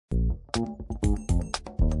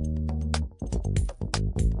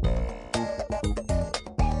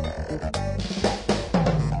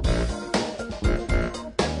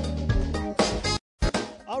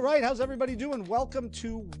All right, how's everybody doing? Welcome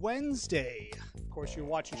to Wednesday. Of course, you're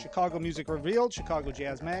watching Chicago Music Revealed, Chicago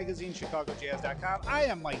Jazz Magazine, ChicagoJazz.com. I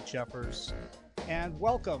am Mike Jeffers, and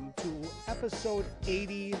welcome to episode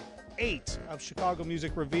 88 of Chicago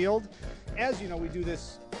Music Revealed. As you know, we do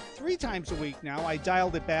this 3 times a week now. I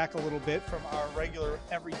dialed it back a little bit from our regular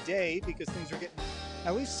every day because things are getting,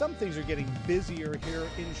 at least some things are getting busier here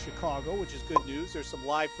in Chicago, which is good news. There's some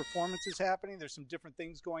live performances happening. There's some different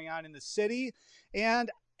things going on in the city. And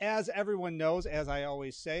as everyone knows, as I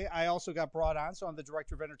always say, I also got brought on. So I'm the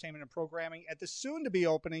Director of Entertainment and Programming at the soon-to-be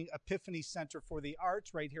opening Epiphany Center for the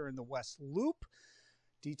Arts right here in the West Loop.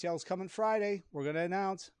 Details coming Friday. We're going to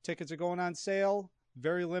announce. Tickets are going on sale.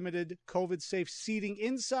 Very limited COVID-safe seating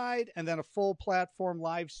inside, and then a full platform,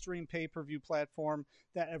 live stream pay-per-view platform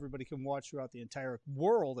that everybody can watch throughout the entire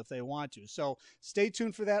world if they want to. So stay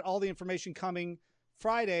tuned for that. All the information coming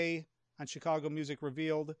Friday on Chicago Music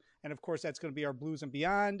Revealed. And, of course, that's going to be our Blues and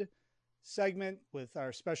Beyond segment with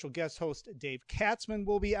our special guest host, Dave Katzman,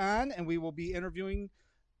 will be on, and we will be interviewing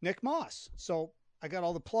Nick Moss. So I got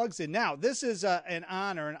all the plugs in. Now, this is an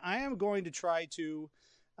honor, and I am going to try to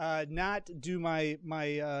not do my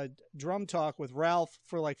drum talk with Ralph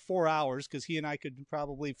for like 4 hours, because he and I could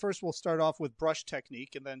probably, first we'll start off with brush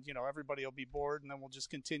technique, and then, you know, everybody will be bored, and then we'll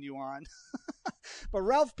just continue on. But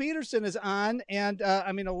Ralph Peterson is on, and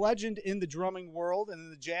I mean, a legend in the drumming world and in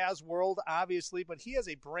the jazz world, obviously, but he has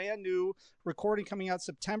a brand new recording coming out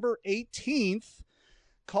September 18th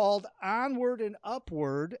called Onward and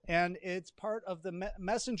Upward, and it's part of the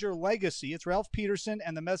Messenger Legacy. It's Ralph Peterson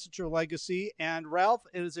and the Messenger Legacy. And Ralph,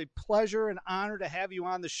 it is a pleasure and honor to have you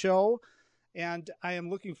on the show, and I am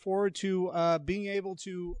looking forward to being able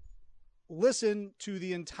to listen to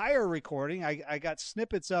the entire recording. I got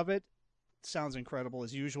snippets of it. Sounds incredible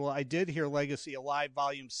as usual. I did hear Legacy Alive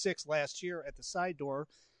Volume 6 last year at the Side Door,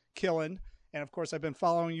 killing. And of course, I've been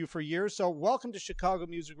following you for years. So welcome to Chicago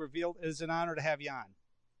Music Revealed. It is an honor to have you on.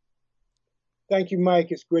 Thank you, Mike.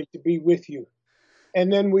 It's great to be with you.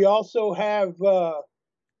 And then we also have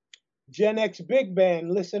Gen X Big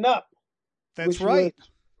Band, Listen Up. That's right.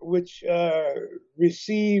 Which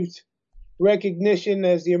received recognition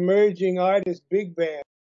as the Emerging Artist Big Band,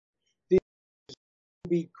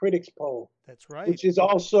 the Critics Poll. That's right. Which is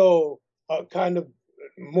also a kind of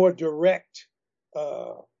more direct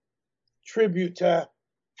tribute to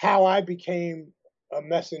how I became a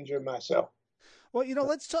messenger myself. Well, you know,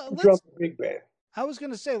 let's talk. Big band. I was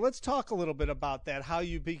going to say, let's talk a little bit about that, how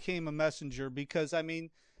you became a messenger, because, I mean,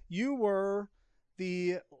 you were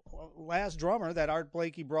the last drummer that Art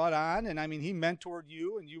Blakey brought on, and, I mean, he mentored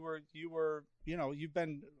you, and you were, you know, you've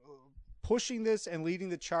been pushing this and leading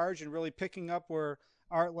the charge and really picking up where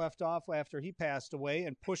Art left off after he passed away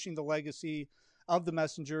and pushing the legacy of the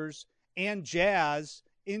Messengers and jazz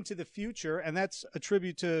into the future. And that's a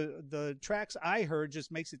tribute to the tracks I heard.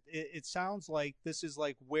 Just makes it sounds like this is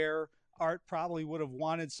like where Art probably would have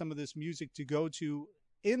wanted some of this music to go to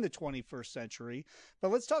in the 21st century.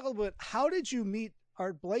 But let's talk a little bit. How did you meet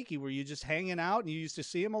Art Blakey? Were you just hanging out and you used to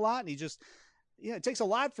see him a lot, and he just, yeah, it takes a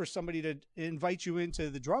lot for somebody to invite you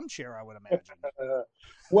into the drum chair, I would imagine.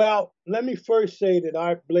 Well, let me first say that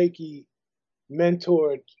Art Blakey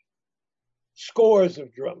mentored scores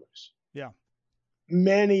of drummers. Yeah.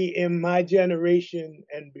 Many in my generation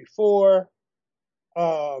and before,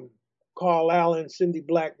 Carl Allen, Cindy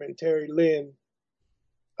Blackman, Terry Lynn,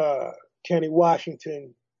 Kenny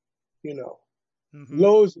Washington, you know,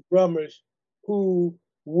 loads of drummers who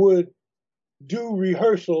would do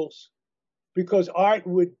rehearsals because Art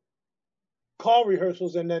would call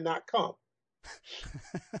rehearsals and then not come.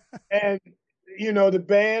 And, you know, the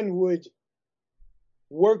band would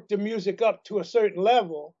work the music up to a certain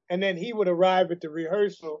level, and then he would arrive at the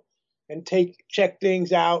rehearsal and check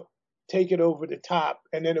things out, take it over the top,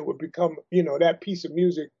 and then it would become, you know, that piece of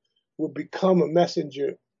music would become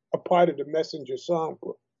a part of the Messenger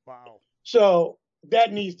songbook. Wow. So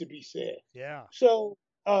that needs to be said. Yeah. So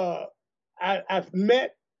I've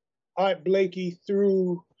met Art Blakey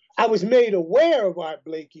I was made aware of Art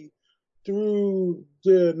Blakey through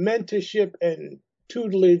the mentorship and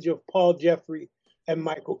tutelage of Paul Jeffrey and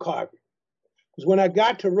Michael Carvey. Because when I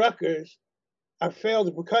got to Rutgers, I failed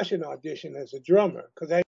the percussion audition as a drummer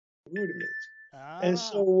because I had rudiments. And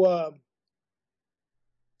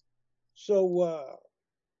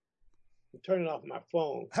I'm turning off my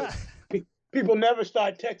phone. People never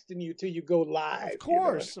start texting you till you go live. Of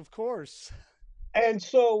course, you know? Of course. And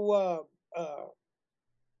so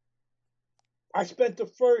I spent the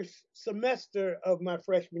first semester of my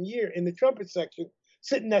freshman year in the trumpet section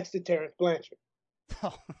sitting next to Terrence Blanchard.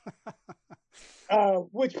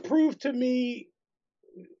 Which proved to me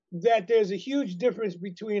that there's a huge difference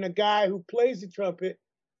between a guy who plays the trumpet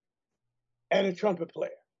and a trumpet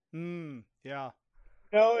player. Yeah.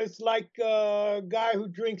 You know, it's like a guy who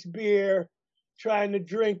drinks beer trying to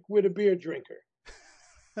drink with a beer drinker.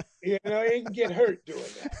 You know, he can get hurt doing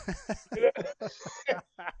that. You know?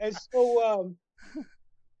 And so, all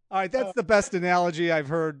right, that's the best analogy I've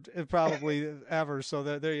heard probably ever. So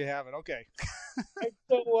there you have it. Okay. and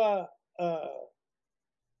so,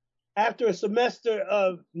 after a semester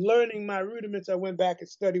of learning my rudiments, I went back and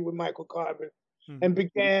studied with Michael Carvin and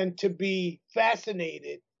began to be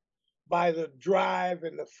fascinated by the drive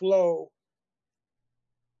and the flow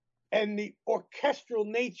and the orchestral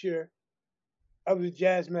nature of the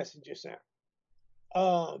jazz messenger sound.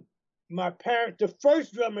 The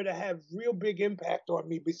first drummer to have real big impact on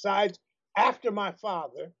me, besides after my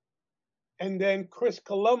father, and then Chris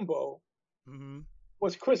Colombo,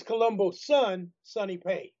 was Chris Colombo's son, Sonny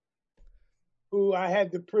Payne, who I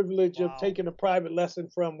had the privilege of taking a private lesson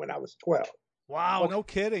from when I was 12. Wow, no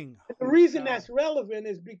kidding. The reason that's relevant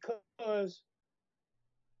is because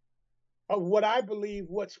of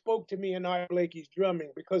what spoke to me in Art Blakey's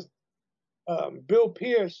drumming, because Bill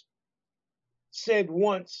Pierce said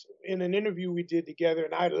once in an interview we did together,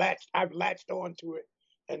 and I've latched onto it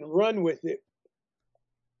and run with it,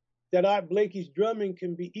 that Art Blakey's drumming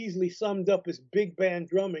can be easily summed up as big band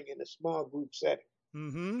drumming in a small group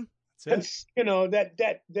setting. That's it. You know, that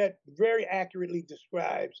very accurately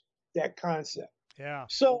describes that concept. Yeah.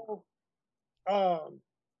 So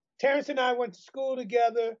Terrence and I went to school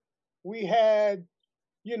together. We had,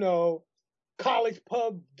 you know, college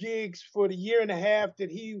pub gigs for the year and a half that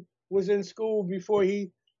he was in school before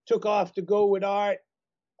he took off to go with Art.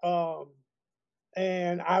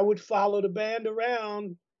 And I would follow the band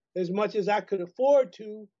around as much as I could afford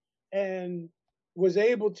to, and was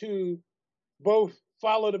able to both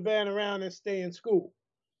follow the band around and stay in school.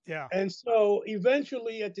 Yeah. And so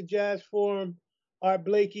eventually at the Jazz Forum, Art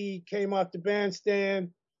Blakey came off the bandstand,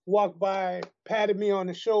 walked by, patted me on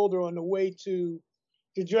the shoulder on the way to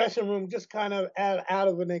the dressing room, just kind of out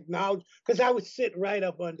of an acknowledgement, because I would sit right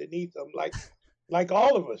up underneath him, like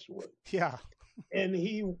all of us would. Yeah. And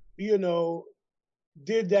he, you know,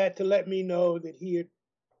 did that to let me know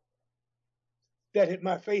that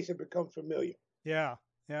my face had become familiar. Yeah.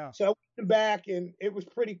 Yeah. So I went back, and it was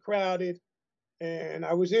pretty crowded, and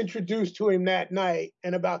I was introduced to him that night.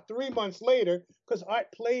 And about 3 months later, because Art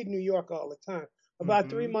played New York all the time, about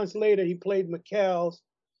 3 months later, he played McKell's.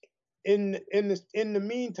 In the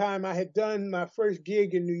meantime, I had done my first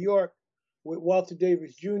gig in New York with Walter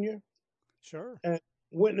Davis Jr. Sure. And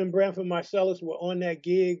Wynton and Branford Marsalis were on that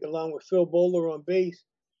gig, along with Phil Bowler on bass.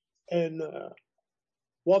 And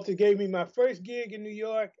Walter gave me my first gig in New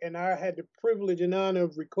York, and I had the privilege and honor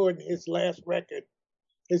of recording his last record,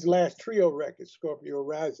 his last trio record, Scorpio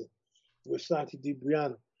Rising, with Santi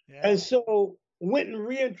DiBriano. Yeah. And so Wynton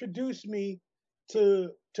reintroduced me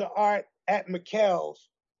to Art at McKell's,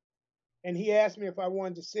 and he asked me if I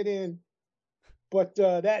wanted to sit in. But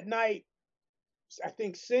that night, I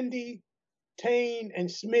think Cindy, Tane, and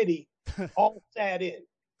Smitty all sat in.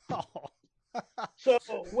 So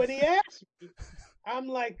when he asked me, I'm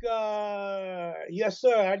like, yes,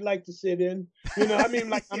 sir, I'd like to sit in. You know, I mean,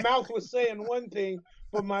 like my mouth was saying one thing,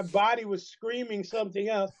 but my body was screaming something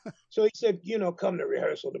else. So he said, you know, come to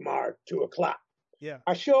rehearsal tomorrow at 2:00. Yeah.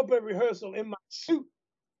 I show up at rehearsal in my suit,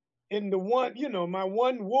 in the one, you know, my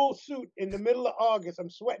one wool suit in the middle of August.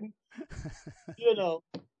 I'm sweating, you know.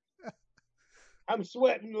 I'm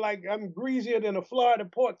sweating like I'm greasier than a Florida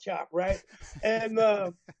pork chop, right? And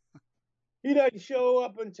he doesn't show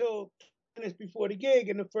up until minutes before the gig.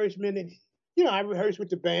 In the first minute, you know, I rehearsed with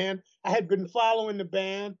the band. I had been following the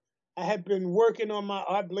band. I had been working on my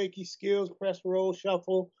Art Blakey skills, press, roll,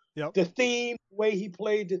 shuffle, the theme, the way he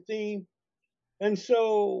played the theme. And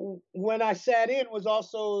so when I sat in was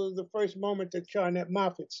also the first moment that Charnette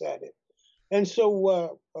Moffett sat in. And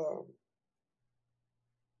so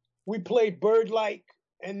we played Bird-like,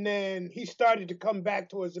 and then he started to come back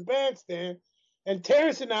towards the bandstand. And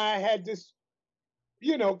Terrence and I had this,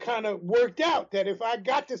 you know, kind of worked out that if I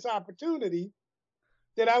got this opportunity,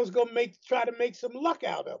 that I was going to try to make some luck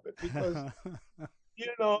out of it. Because, you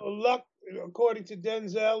know, luck, according to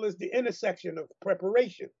Denzel, is the intersection of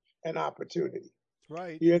preparation and opportunity.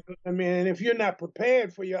 Right. You know what I mean? And if you're not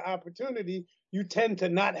prepared for your opportunity, you tend to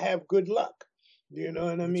not have good luck. You know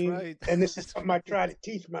what I mean? Right. And this is something I try to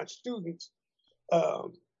teach my students.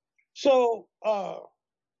 So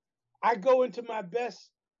I go into my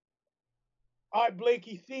best Art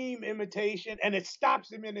Blakey theme imitation, and it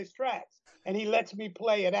stops him in his tracks, and he lets me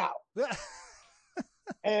play it out.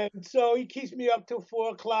 And so he keeps me up till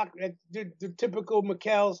 4 o'clock at the typical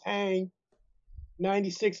McCall's hang,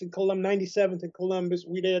 96 in Columbus, 97th in Columbus.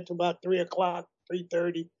 We there till about 3 o'clock,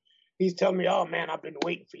 3:30. He's telling me, "Oh man, I've been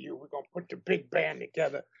waiting for you. We're gonna put the big band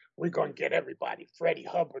together. We're gonna get everybody: Freddie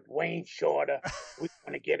Hubbard, Wayne Shorter. We're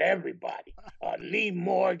gonna get everybody. Lee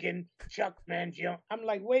Morgan, Chuck Mangione." I'm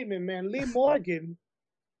like, "Wait a minute, man. Lee Morgan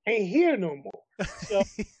ain't here no more." So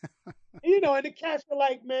and the cats were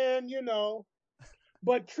like, "Man,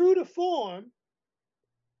 But true to form,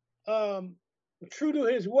 um, true to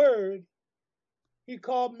his word, he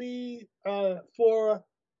called me for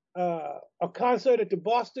a concert at the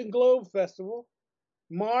Boston Globe Festival,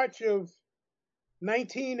 March of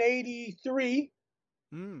 1983.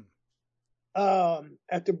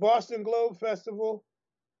 At the Boston Globe Festival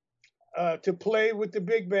to play with the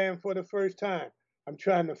big band for the first time. I'm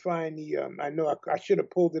trying to find I know I should have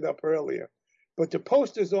pulled it up earlier, but the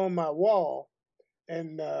poster's on my wall.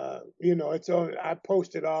 And it's on. I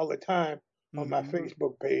post it all the time on my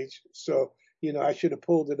Facebook page. So I should have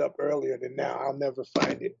pulled it up earlier than now. I'll never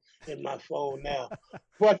find it in my phone now.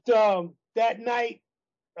 But that night,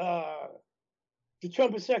 the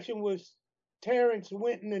trumpet section was Terrence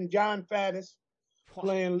Winton and John Faddis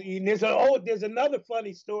playing lead. And there's another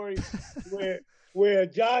funny story where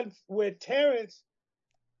Terrence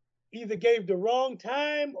either gave the wrong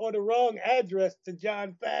time or the wrong address to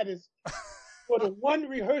John Faddis for the one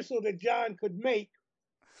rehearsal that John could make.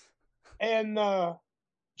 And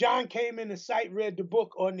John came in and sight read the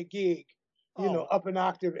book on the gig, up an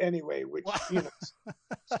octave anyway, which,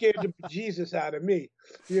 scared the Jesus out of me.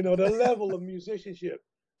 The level of musicianship.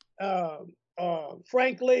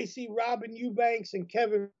 Frank Lacey, Robin Eubanks, and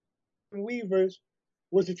Kevin Weavers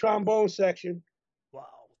was the trombone section. Wow.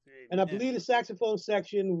 And I believe the saxophone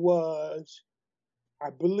section was,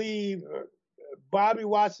 Bobby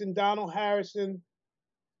Watson, Donald Harrison,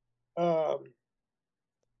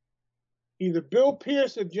 either Bill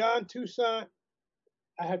Pierce or John Toussaint.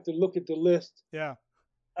 I have to look at the list. Yeah.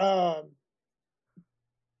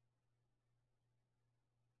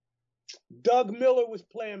 Doug Miller was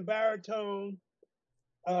playing baritone.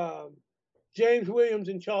 James Williams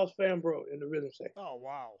and Charles Fambro in the rhythm section. Oh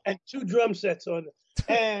wow! And 2 drum sets on it.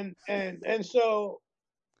 and so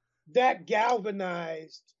that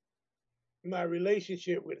galvanized my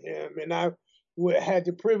relationship with him, and I had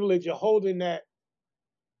the privilege of holding that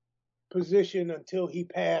position until he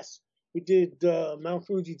passed. We did Mount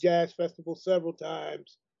Fuji Jazz Festival several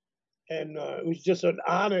times, and it was just an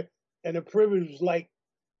honor and a privilege. It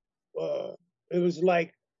was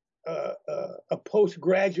like a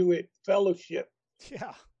postgraduate fellowship.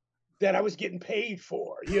 Yeah. That I was getting paid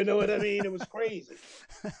for. You know what I mean? It was crazy.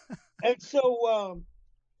 And so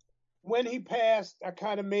when he passed, I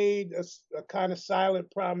kind of made a kind of silent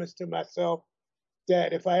promise to myself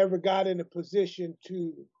that if I ever got in a position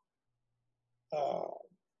to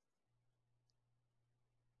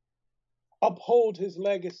uphold his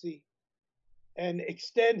legacy and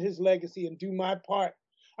extend his legacy and do my part.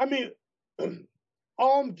 I mean,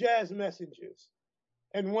 all jazz messengers.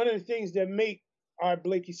 And one of the things that make Art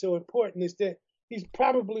Blakey so important is that he's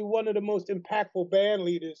probably one of the most impactful band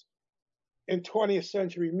leaders in 20th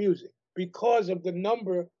century music because of the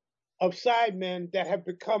number of sidemen that have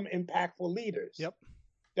become impactful leaders. Yep.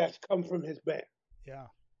 That's come from his band. Yeah.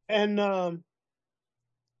 And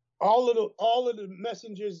all of the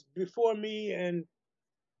messengers before me and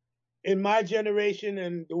in my generation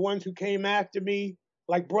and the ones who came after me,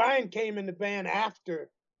 like Brian came in the band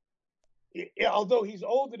after, although he's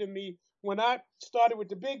older than me. When I started with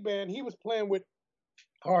the big band, he was playing with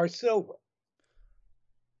Horace Silver.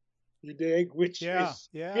 You dig? Which is,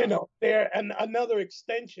 they're another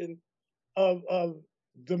extension of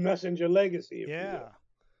the Messenger legacy. Yeah.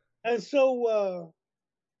 And so,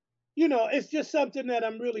 it's just something that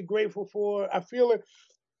I'm really grateful for. I feel it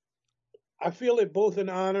both an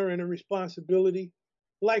honor and a responsibility.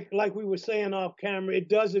 Like we were saying off camera, it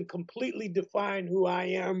doesn't completely define who I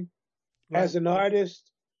am as an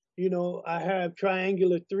artist. I have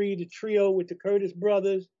Triangular 3, the trio with the Curtis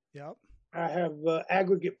brothers. Yep. I have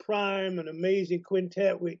Aggregate Prime, an amazing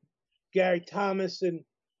quintet with Gary Thomas and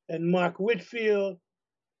Mark Whitfield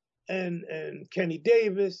and Kenny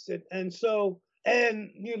Davis. And so,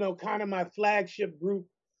 kind of my flagship group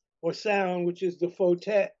or sound, which is the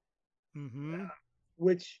Fotet,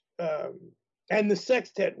 which, and the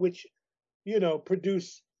Sextet, which,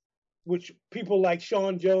 produce, which people like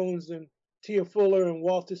Sean Jones and Tia Fuller and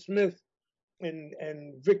Walter Smith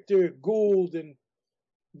and Victor Gould and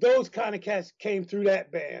those kind of cats came through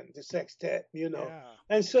that band, the Sextet, Yeah.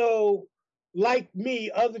 And so, like me,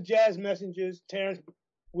 other jazz messengers, Terrence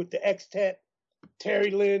with the Xtet,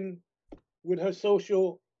 Terry Lynn with her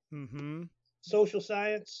social Mm-hmm. social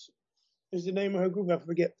science is the name of her group. I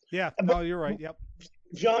forget. Yeah. But No, you're right. Yep.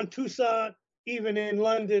 John Toussaint, even in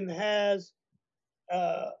London, has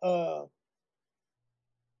uh, uh,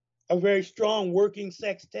 a very strong working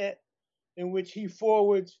sextet in which he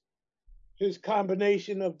forwards his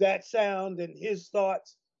combination of that sound and his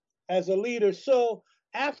thoughts as a leader. So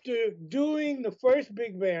after doing the first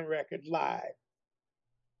big band record live,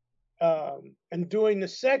 and doing the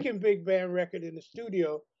second big band record in the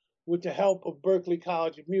studio with the help of Berklee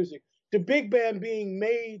College of Music, the big band being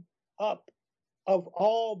made up of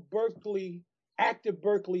all Berklee, active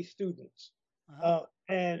Berklee students. Uh-huh.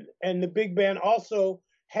 And the big band also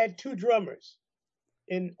had two drummers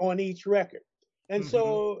on each record. And Mm-hmm.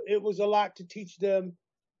 so it was a lot to teach them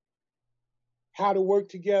how to work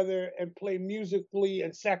together and play musically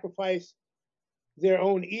and sacrifice their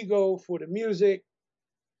own ego for the music,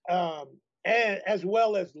 and as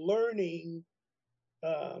well as learning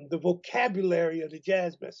the vocabulary of the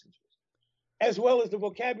jazz messengers, as well as the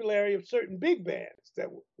vocabulary of certain big bands that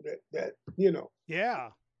Yeah.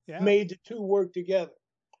 Yeah. made the two work together.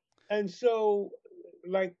 And so,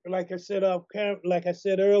 like I said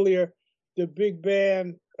earlier, the big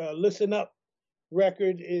band "Listen Up"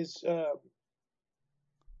 record is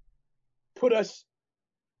put us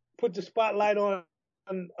put the spotlight on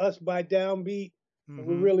us by Downbeat, and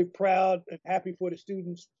we're Mm-hmm. really proud and happy for the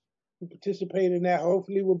students who participated in that.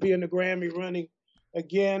 Hopefully, we'll be in the Grammy running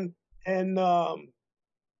again. And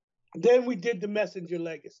then we did the Messenger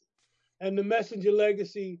Legacy, and the Messenger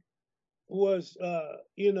Legacy was,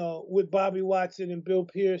 with Bobby Watson and Bill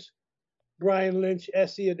Pierce, Brian Lynch,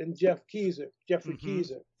 Essiot, and Jeffrey Mm-hmm.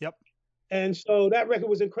 Keezer. Yep. And so that record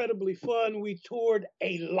was incredibly fun. We toured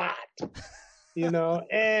a lot,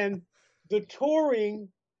 and the touring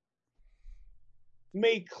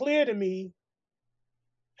made clear to me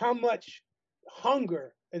how much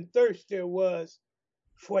hunger and thirst there was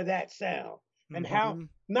for that sound, and how Mm-hmm.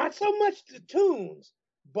 not so much the tunes,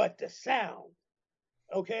 but the sound.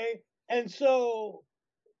 Okay. And so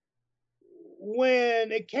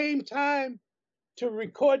when it came time to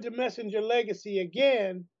record the Messenger Legacy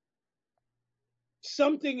again,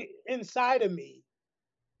 something inside of me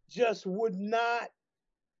just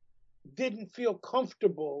didn't feel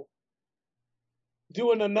comfortable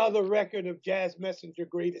doing another record of Jazz Messenger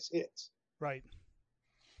greatest hits. Right.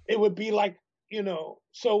 It would be like,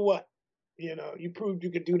 so what? You proved you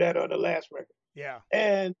could do that on the last record. Yeah.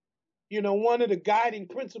 And, one of the guiding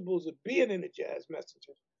principles of being in the Jazz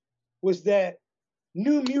Messenger was that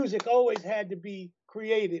new music always had to be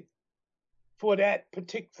created for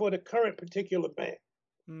the current particular band.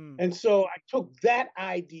 Mm. And so I took that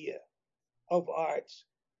idea of arts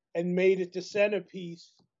and made it the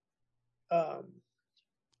centerpiece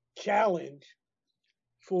challenge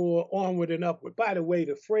for Onward and Upward. By the way,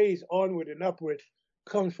 the phrase Onward and Upward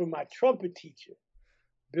comes from my trumpet teacher,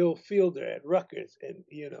 Bill Fielder at Rutgers. And,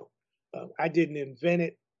 I didn't invent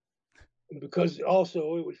it, because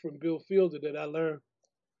also it was from Bill Fielder that I learned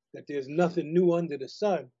that there's nothing new under the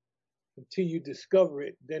sun. Until you discover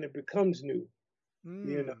it, then it becomes new.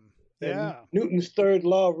 Mm. And Yeah. Newton's third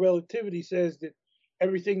law of relativity says that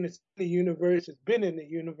everything that's in the universe has been in the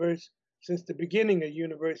universe since the beginning of the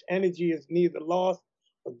universe. Energy is neither lost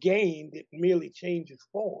or gained, it merely changes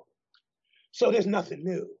form. So there's nothing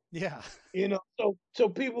new. Yeah. So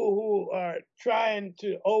people who are trying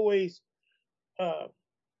to always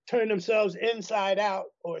turn themselves inside out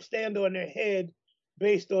or stand on their head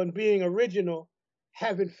based on being original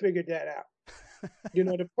haven't figured that out.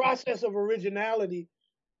 The process of originality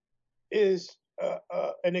is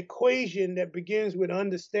an equation that begins with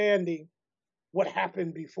understanding what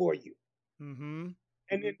happened before you. Mm-hmm.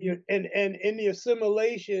 And in the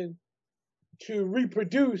assimilation to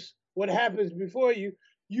reproduce what happens before you,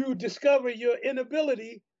 you discover your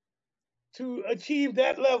inability to achieve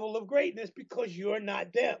that level of greatness because you're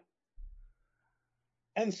not them.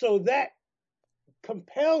 And so that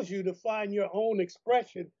compels you to find your own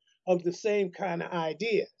expression of the same kind of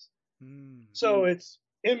ideas. Mm. So it's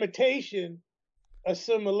imitation,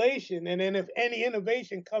 assimilation, and then if any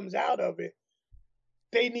innovation comes out of it,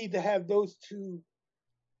 they need to have those two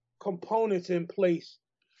components in place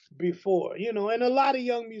before, and a lot of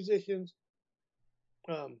young musicians,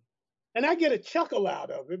 and I get a chuckle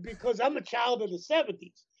out of it because I'm a child of the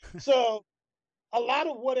 70s. So a lot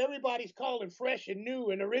of what everybody's calling fresh and new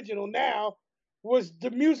and original now was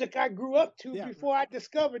the music I grew up to before I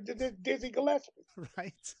discovered the Dizzy Gillespie.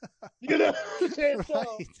 Right. You know what I'm saying?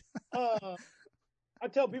 Right. So I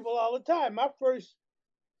tell people all the time, my first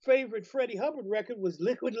favorite Freddie Hubbard record was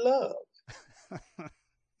Liquid Love.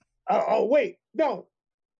 Oh, wait, no.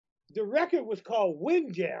 The record was called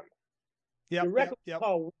Windjammer. Yep, the record was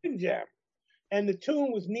called Windjammer. And the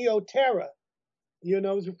tune was Neo Terra. You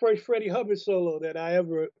know, it was the first Freddie Hubbard solo that I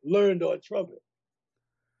ever learned on trumpet.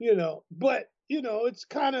 You know, but, you know, it's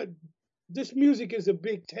kind of, this music is a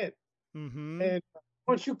big tent. Mm-hmm. And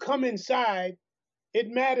once you come inside, it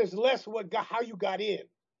matters less how you got in.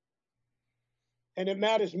 And it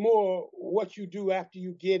matters more what you do after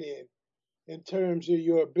you get in terms of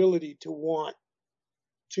your ability to want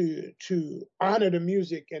to honor the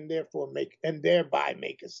music and thereby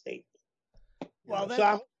make a statement. Well, So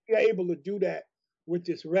I hope you're able to do that with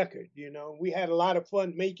this record. You know, we had a lot of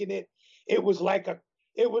fun making it. It was like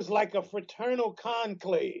a fraternal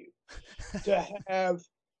conclave to have,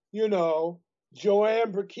 you know,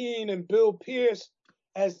 Joanne Burkeen and Bill Pierce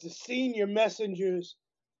as the senior messengers,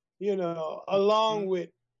 you know, along with,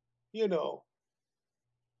 you know,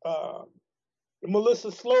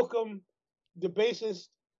 Melissa Slocum, the bassist,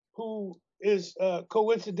 who is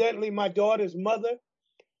coincidentally my daughter's mother.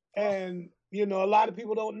 And, you know, a lot of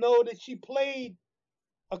people don't know that she played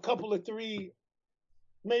a couple of 3,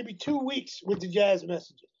 maybe 2 weeks with the Jazz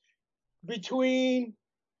Messengers. Between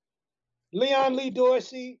Leon Lee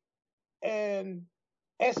Dorsey and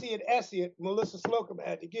Essie, Melissa Slocum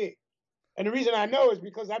had the gig. And the reason I know is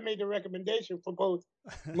because I made the recommendation for both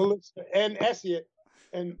Melissa and Essie,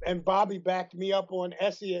 and Bobby backed me up on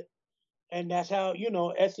Essie. And that's how, you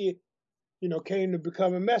know, Essie, you know, came to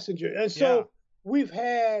become a messenger. And so we've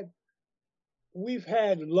had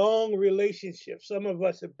long relationships. Some of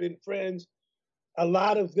us have been friends. A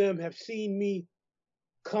lot of them have seen me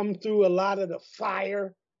come through a lot of the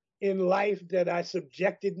fire in life that I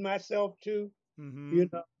subjected myself to. Mm-hmm. You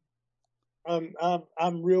know,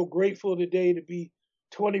 I'm real grateful today to be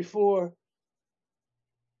 24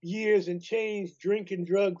 years and change, drinking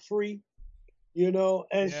drug free. You know,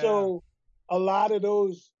 and so a lot of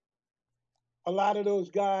those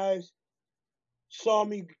guys saw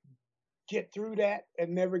me get through that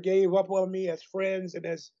and never gave up on me as friends and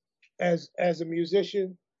as a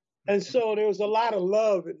musician. And so there was a lot of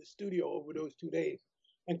love in the studio over those 2 days.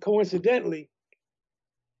 And coincidentally,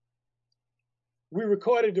 we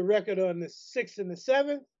recorded the record on the 6th and the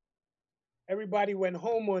 7th. Everybody went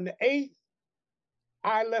home on the 8th.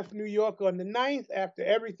 I left New York on the 9th after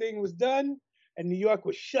everything was done, and New York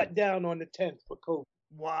was shut down on the 10th for COVID.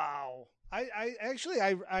 Wow.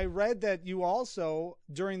 I read that you also,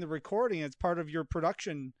 during the recording, as part of your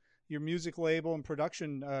production, your music label and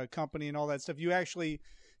production company and all that stuff, you actually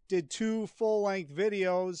did 2 full-length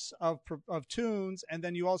videos of tunes, and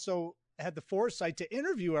then you also had the foresight to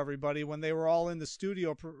interview everybody when they were all in the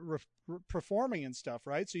studio performing and stuff,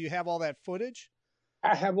 right? So you have all that footage?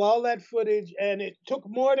 I have all that footage, and it took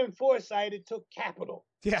more than foresight, it took capital.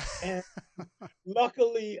 Yeah. And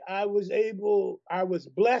luckily, I was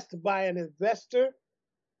blessed by an investor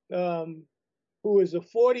who is a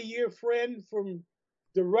 40-year friend from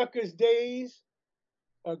the Rutgers days,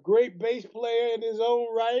 a great bass player in his own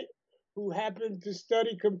right, who happened to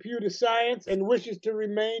study computer science and wishes to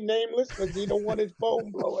remain nameless because he don't want his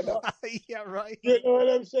phone blowing up. Yeah, right. You know what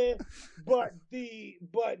I'm saying? But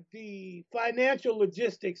the financial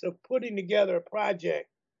logistics of putting together a project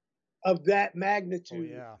of that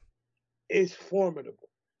magnitude is formidable.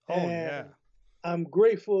 And I'm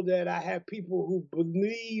grateful that I have people who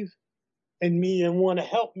believe in me and want to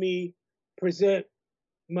help me present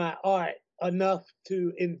my art enough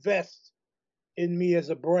to invest in me as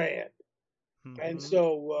a brand. Mm-hmm. And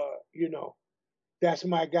so, you know, that's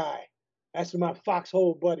my guy. That's my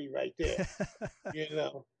foxhole buddy right there. You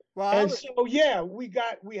know. So yeah, we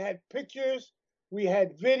had pictures, we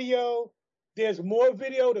had video. There's more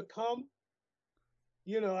video to come.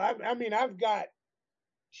 You know, I mean, I've got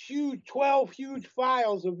 12 huge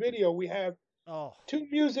files of video. We have 2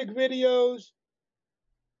 music videos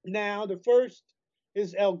now. The first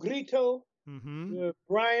is El Grito, the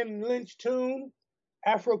Brian Lynch tune,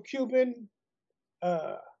 Afro-Cuban,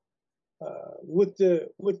 with the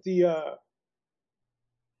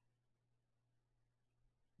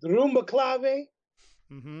rumba clave,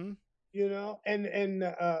 you know, and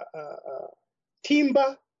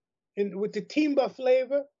timba, with the timba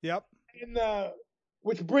flavor. Yep. And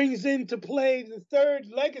which brings into play the third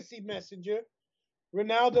legacy messenger,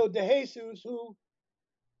 Ronaldo de Jesus, who,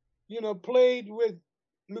 you know, played with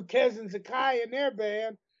Luquez and Zakai in their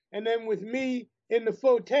band, and then with me in the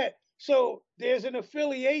Fotet. So there's an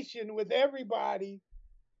affiliation with everybody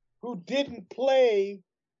who didn't play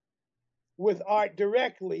with art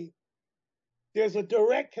directly. There's a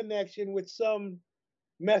direct connection with some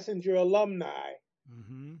messenger alumni,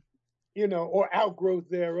 you know, or outgrowth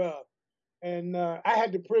thereof. and I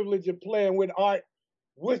had the privilege of playing with Art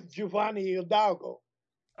with Giovanni Hidalgo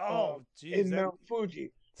Oh, geez, in that. Mount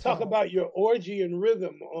Fuji. Talk Oh, about your orgy and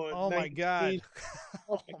rhythm on oh my God. 1980s.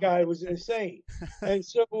 Oh my God, it was insane. And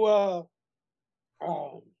so,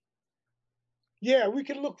 um, yeah, we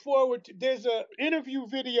can look forward to. There's a interview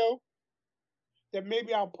video that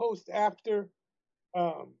maybe I'll post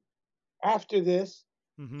um, after this,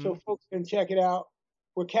 Mm-hmm. so folks can check it out.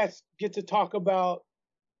 Where cats get to talk about,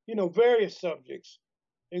 various subjects,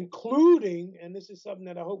 including, and this is something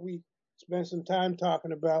that I hope we spend some time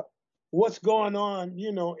talking about, what's going on,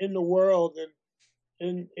 in the world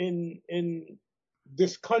and in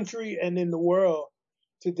this country and in the world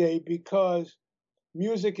today, because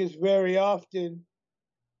music is very often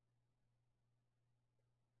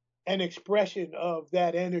an expression of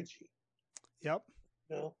that energy. Yep.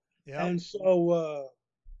 You know? Yep. And so,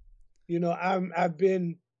 I've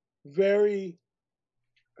been very,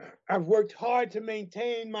 I've worked hard to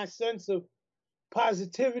maintain my sense of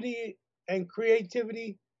positivity and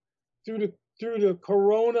creativity through the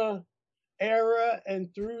Corona era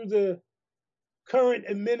and through the current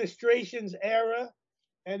administration's era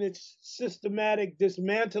and its systematic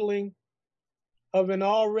dismantling of an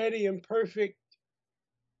already imperfect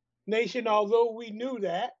nation, although we knew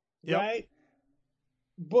that, Yep. right?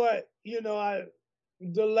 But,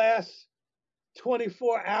 the last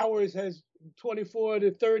 24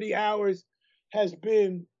 to 30 hours has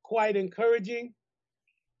been quite encouraging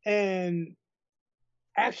and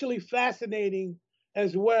actually fascinating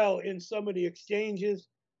as well in some of the exchanges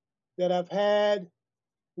that I've had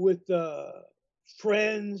with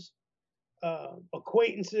friends,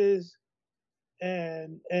 acquaintances,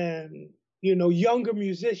 and younger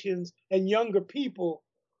musicians and younger people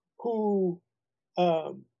who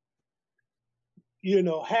um,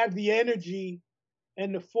 have the energy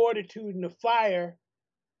and the fortitude and the fire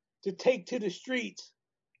to take to the streets.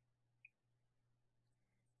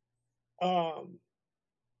 Um,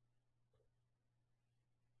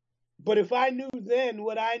 but if I knew then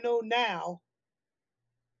what I know now,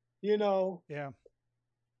 Yeah.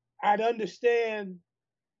 I'd understand,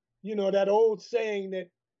 that old saying that,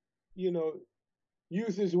 you know,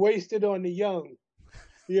 youth is wasted on the young,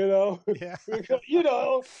 you know, Yeah. because,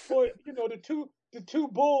 or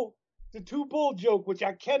the two bull joke, which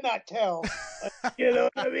I cannot tell. You know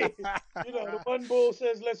what I mean? The one bull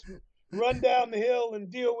says, "Let's run down the hill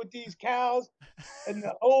and deal with these cows," and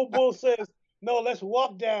the old bull says, "No, let's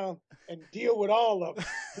walk down and deal with all of them."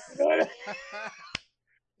 You know what I mean?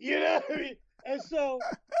 You know what I mean? And so,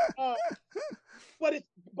 uh,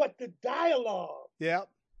 but the dialogue Yep.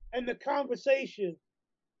 and the conversation,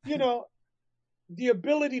 you know, the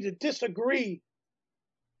ability to disagree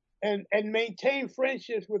and maintain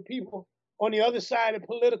friendships with people on the other side of the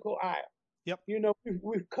political aisle. Yep.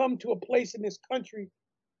 We've come to a place in this country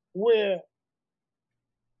where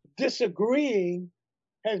disagreeing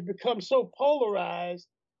has become so polarized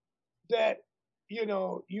that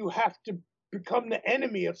you have to become the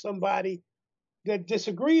enemy of somebody that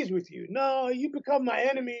disagrees with you. No, you become my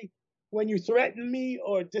enemy when you threaten me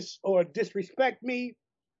or disrespect me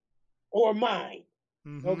or mine.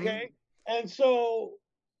 Mm-hmm. Okay? And so,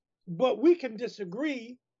 but we can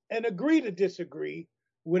disagree and agree to disagree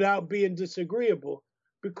without being disagreeable,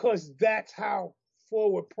 because that's how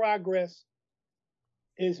forward progress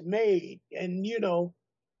is made. And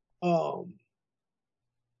um,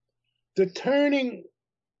 the turning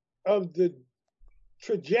of the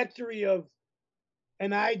trajectory of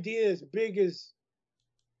an idea as big as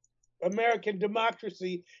American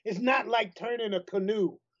democracy is not like turning a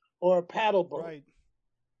canoe or a paddle boat. Right.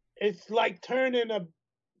 It's like turning a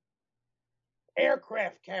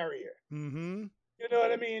aircraft carrier. Mm-hmm. You know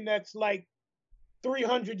what I mean? That's like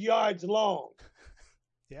 300 yards long.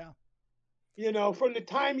 Yeah. From the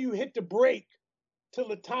time you hit the brake till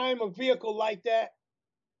the time a vehicle like that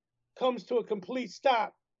comes to a complete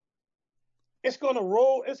stop, it's going to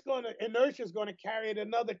roll. Inertia is going to carry it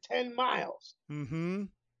another 10 miles. Mm-hmm.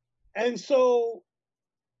 And so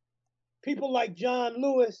people like John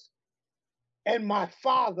Lewis and my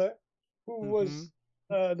father, who Mm-hmm. was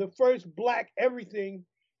the first black everything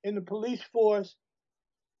in the police force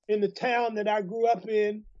in the town that I grew up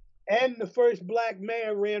in, and the first black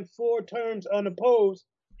mayor, ran 4 terms unopposed,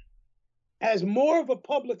 as more of a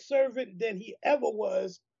public servant than he ever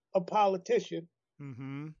was a politician.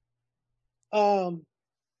 Mm-hmm. Um,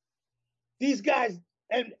 these guys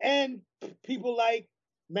and people like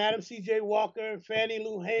Madam C.J. Walker and Fannie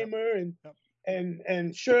Lou Yep. Hamer and Yep.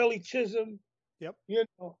 and Shirley Chisholm, Yep.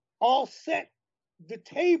 all set the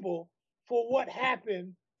table for what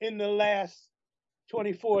happened in the last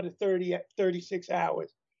 24 to 36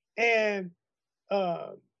 hours. And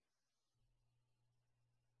uh,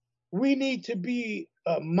 we need to be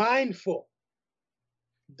mindful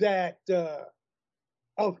that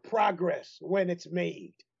of progress when it's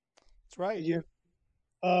made. That's right. You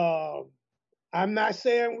I'm not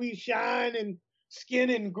saying we shine and skin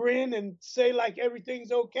and grin and say like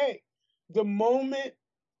everything's okay. The moment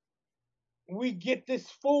we get this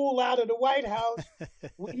fool out of the White House,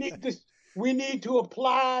 we need this. We need to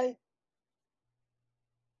apply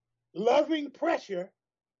loving pressure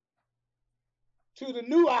to the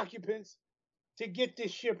new occupants to get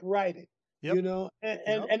this ship righted. Yep. You know,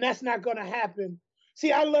 Yep. and that's not going to happen.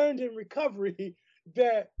 See, I learned in recovery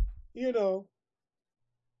that you know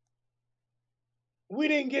we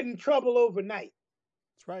didn't get in trouble overnight.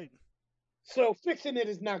 That's right. So fixing it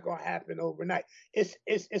is not going to happen overnight. It's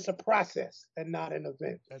a process and not an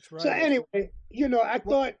event. That's right. So anyway,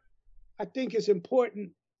 I think it's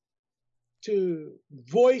important to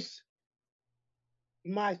voice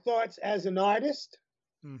my thoughts as an artist,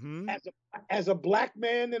 mm-hmm. as a black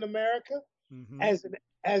man in America, mm-hmm. as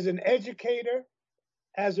an educator,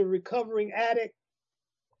 as a recovering addict,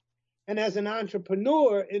 and as an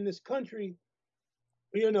entrepreneur in this country.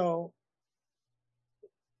 You know,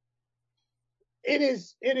 it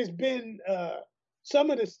has been some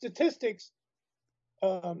of the statistics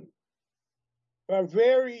are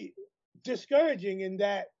very discouraging in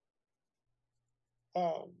that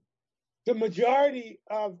the majority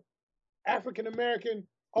of African American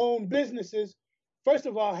owned businesses, first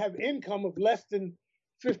of all, have income of less than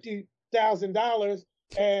 $50,000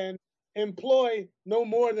 and employ no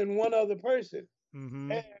more than one other person.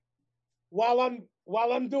 Mm-hmm. And while I'm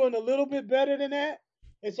doing a little bit better than that,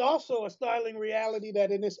 it's also a startling reality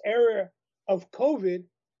that in this era of COVID,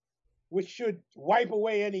 which should wipe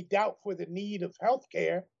away any doubt for the need of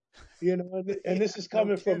healthcare, you know, and this is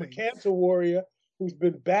coming from a cancer warrior who's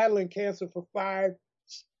been battling cancer for five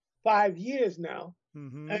years now,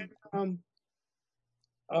 mm-hmm. and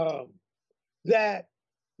that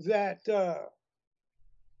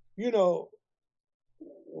you know,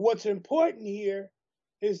 what's important here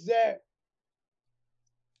is that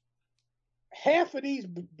half of these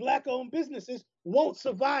black-owned businesses won't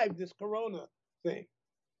survive this corona thing,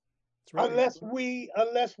 right, unless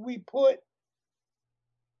we put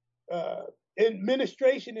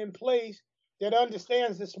administration in place that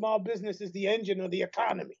understands that small business is the engine of the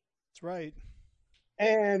economy. That's right.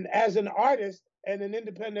 And as an artist and an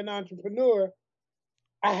independent entrepreneur,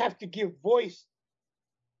 I have to give voice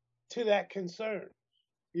to that concern,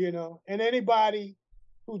 you know. And anybody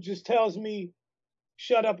who just tells me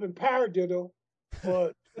shut up and paradiddle,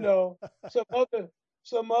 or you know, some other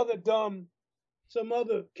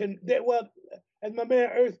well, as my man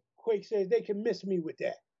Earthquake says, they can miss me with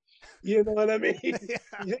that. You know what I mean? Yeah.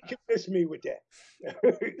 They can miss me with that.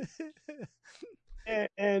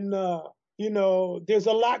 and you know, there's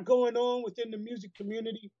a lot going on within the music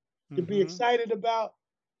community to be excited about.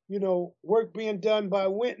 You know, work being done by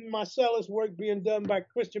Wynton Marsalis, work being done by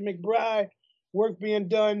Christian McBride, work being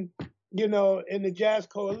done, you know, in the Jazz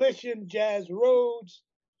Coalition, Jazz Roads,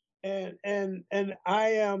 and I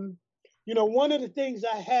am, you know, one of the things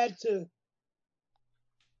I had to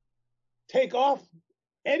take off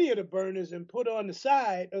any of the burners and put on the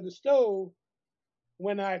side of the stove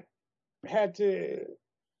when I had to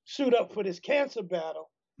suit up for this cancer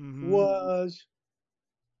battle was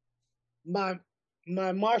my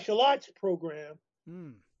martial arts program,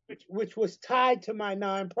 which was tied to my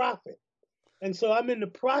nonprofit. And so I'm in the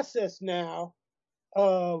process now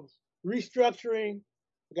of restructuring.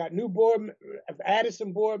 I got new board, I've added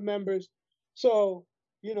some board members. So,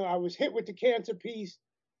 you know, I was hit with the cancer piece,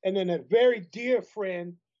 and then a very dear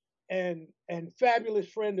friend and fabulous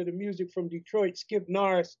friend of the music from Detroit, Skip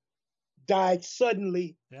Norris, died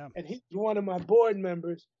suddenly. Yeah. And he's one of my board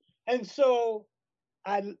members. And so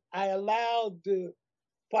I allowed the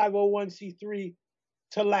 501c3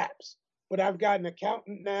 to lapse. But I've got an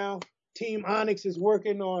accountant now. Team Onyx is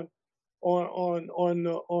working on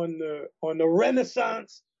the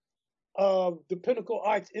renaissance of the Pinnacle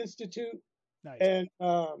Arts Institute. Nice. And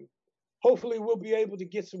hopefully we'll be able to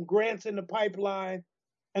get some grants in the pipeline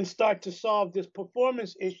and start to solve this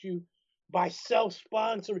performance issue by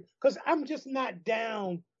self-sponsoring. Because I'm just not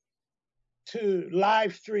down to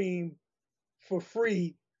live stream for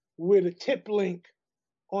free with a tip link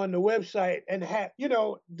on the website and have, you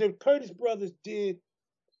know, the Curtis brothers did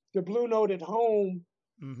the Blue Note at Home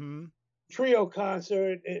trio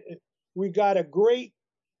concert. We got a great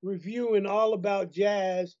review in All About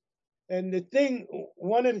Jazz. And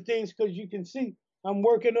one of the things, because you can see, I'm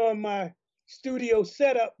working on my studio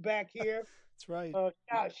setup back here. That's right.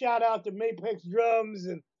 Shout out to Mapex Drums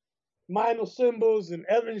and Minor Cymbals and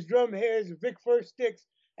Evans drum heads, Vic First sticks,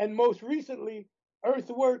 and most recently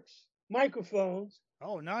Earthworks microphones.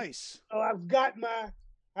 Oh, nice. So I've got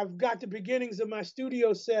the beginnings of my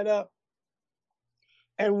studio set up.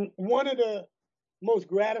 And one of the most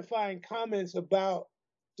gratifying comments about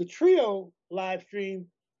the trio live stream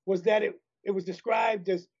was that it was described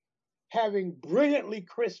as having brilliantly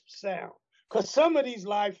crisp sound. Because some of these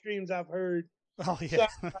live streams I've heard, oh yeah,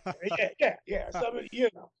 some of,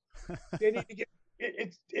 they need to get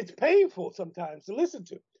it's painful sometimes to listen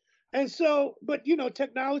to, and so, but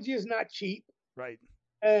technology is not cheap, right?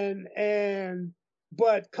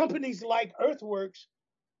 But companies like Earthworks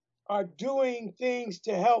are doing things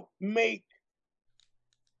to help make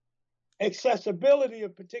accessibility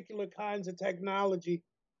of particular kinds of technology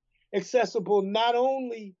accessible not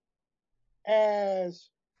only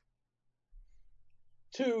as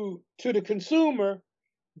to the consumer,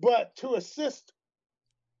 but to assist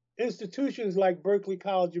institutions like Berklee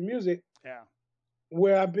College of Music,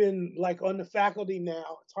 where I've been like on the faculty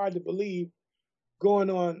now. It's hard to believe. Going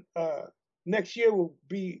on next year will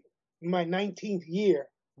be my 19th year.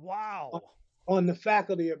 Wow. On the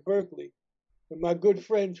faculty at Berklee. And my good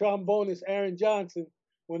friend trombonist Aaron Johnson,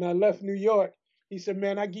 when I left New York, he said,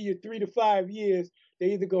 "Man, I give you 3 to 5 years.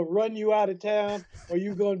 They either gonna run you out of town or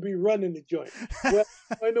you're gonna be running the joint." Well,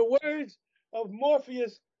 in the words of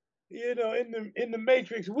Morpheus, in the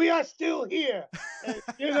Matrix, we are still here. And,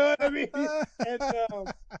 you know what I mean? And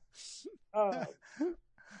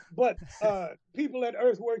but people at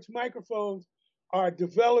Earthworks Microphones are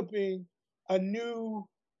developing a new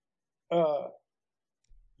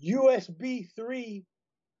USB 3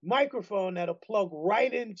 microphone that'll plug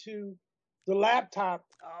right into the laptop.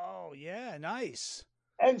 Oh yeah, nice.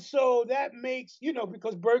 And so that makes,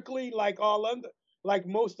 because Berklee, like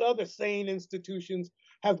most other sane institutions,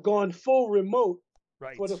 have gone full remote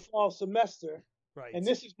for the fall semester. Right. And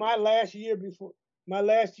this is my last year of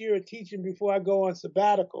teaching before I go on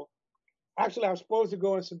sabbatical. Actually, I was supposed to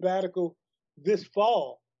go on sabbatical this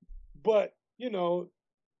fall, but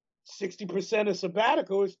 60% of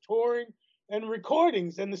sabbatical is touring and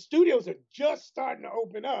recordings, and the studios are just starting to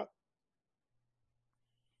open up.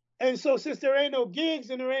 And so since there ain't no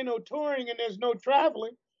gigs and there ain't no touring and there's no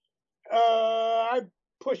traveling, I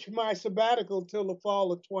pushed my sabbatical till the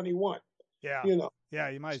fall of 21. Yeah. Yeah,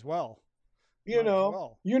 you might as well.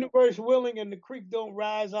 Universe willing and the creek don't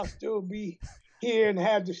rise, I'll still be here and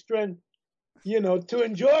have the strength, to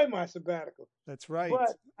enjoy my sabbatical. That's right.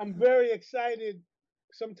 But I'm very excited.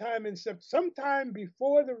 Sometime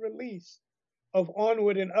before the release of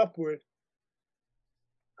Onward and Upward,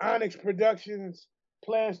 Onyx Productions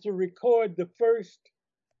plans to record the first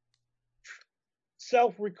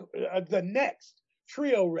the next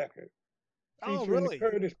trio record featuring the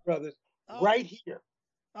Curtis brothers right here.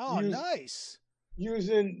 Oh, nice.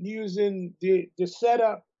 Using the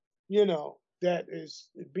setup, that is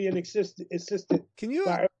being assisted. Can you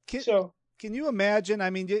imagine? I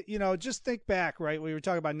mean, just think back, right? We were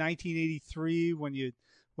talking about 1983 when you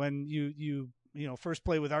first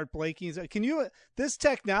played with Art Blakey. This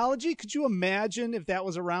technology, could you imagine if that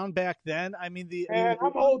was around back then? I mean,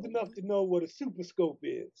 I'm old enough to know what a super scope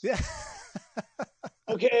is. Yeah.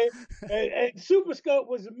 Okay. And super scope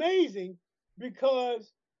was amazing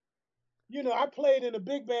because, I played in a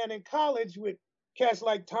big band in college with cats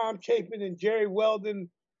like Tom Chapin and Jerry Weldon,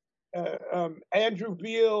 Andrew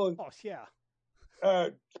Beal, and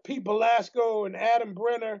Pete Belasco and Adam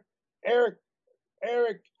Brenner, Eric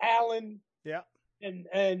Allen. Yeah. And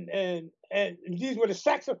these were the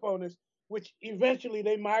saxophonists, which eventually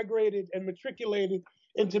they migrated and matriculated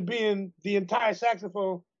into being the entire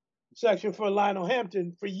saxophone section for Lionel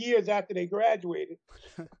Hampton for years after they graduated.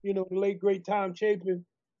 The late great Tom Chapin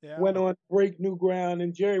went on to break new ground,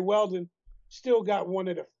 and Jerry Weldon still got one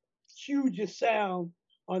of the hugest sound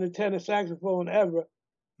on the tenor saxophone ever.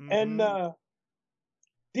 Mm-hmm. And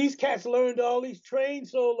these cats learned all these train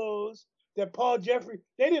solos that Paul Jeffrey,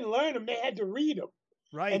 they didn't learn them, they had to read them.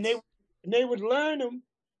 Right. And they would learn them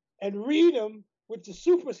and read them with the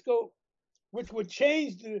super scope, which would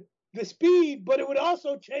change the speed, but it would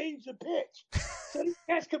also change the pitch. So these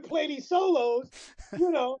cats could play these solos,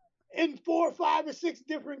 in 4, 5, or 6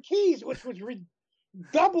 different keys, which was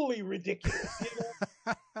doubly ridiculous.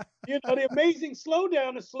 The amazing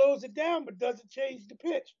slowdown that slows it down but doesn't change the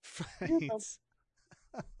pitch. Right.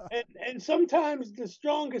 And sometimes the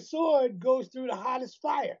strongest sword goes through the hottest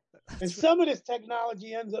fire. And some of this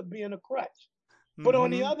technology ends up being a crutch. Mm-hmm. But on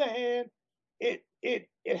the other hand, it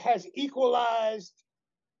has equalized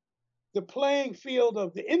the playing field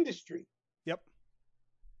of the industry. Yep.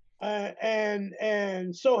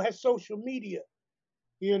 And so has social media,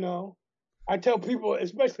 I tell people,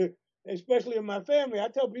 especially in my family, I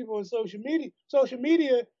tell people on social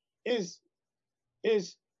media is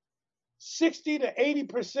is 60 to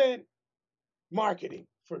 80% marketing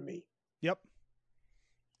for me. Yep.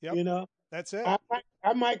 You know, that's it.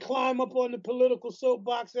 I might climb up on the political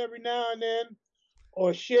soapbox every now and then,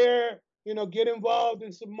 or share, get involved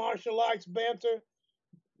in some martial arts banter,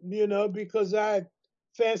 because I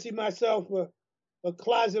fancy myself a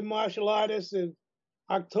closet martial artist. In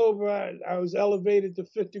October, I was elevated to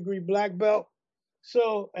 5th-degree black belt.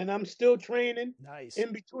 So, and I'm still training. Nice.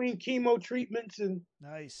 In between chemo treatments and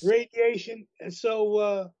nice radiation. And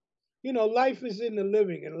so, life is in the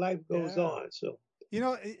living and life goes on. So,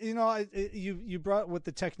 you brought with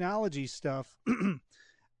the technology stuff.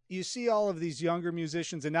 You see all of these younger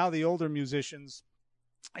musicians and now the older musicians,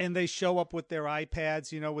 and they show up with their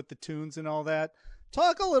iPads, with the tunes and all that.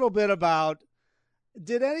 Talk a little bit about,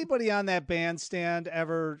 did anybody on that bandstand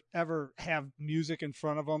ever have music in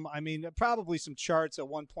front of them? I mean, probably some charts at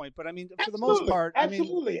one point, but I mean, for the most part,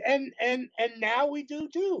 absolutely. And now we do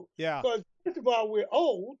too. Yeah. Because first of all, we're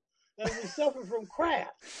old and we suffer from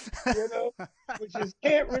craft, which is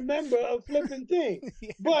can't remember a flipping thing.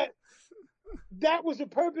 Yeah. But that was the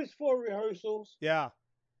purpose for rehearsals. Yeah.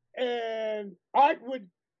 And art would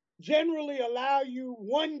generally allow you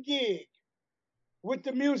one gig with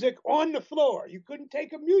the music on the floor. You couldn't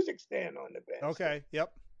take a music stand on the band. Okay.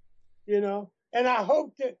 Yep. And I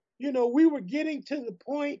hope that, we were getting to the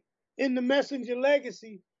point in the Messenger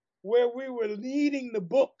Legacy where we were leading the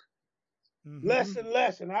book less and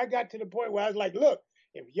less. And I got to the point where I was like, look,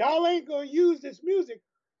 if y'all ain't going to use this music,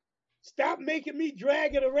 stop making me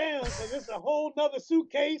drag it around, because it's a whole nother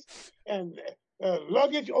suitcase and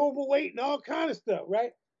luggage overweight and all kind of stuff,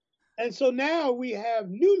 right? And so now we have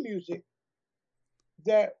new music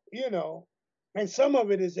that, and some of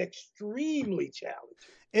it is extremely challenging.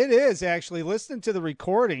 It is, actually. Listening to the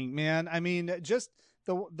recording, man. I mean, just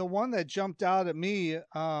the one that jumped out at me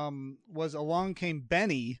was Along Came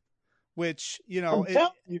Benny, which,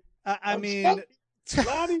 I mean...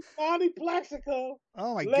 Lonnie Plaxico.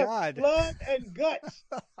 Oh my God! Blood and guts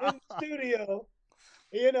in the studio,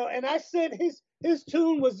 And I said his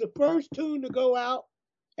tune was the first tune to go out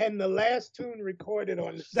and the last tune recorded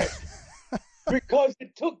on the session because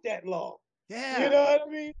it took that long. Yeah, you know what I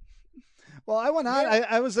mean. Well, I went on.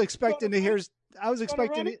 I was expecting to hear. I was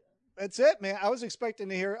expecting. That's it, man. I was expecting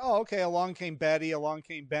to hear, oh, okay, Along Came Betty, Along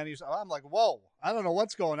Came Benny. So I'm like, whoa, I don't know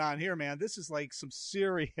what's going on here, man. This is like some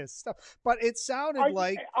serious stuff. But it sounded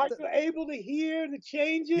like... Are you able to hear the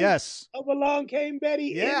changes yes. of Along Came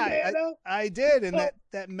Betty yeah, in there, though? I did, and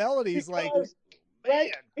that melody is like...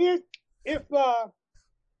 Right, this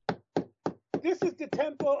is the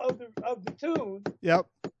tempo of the tune. Yep.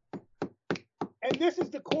 And this is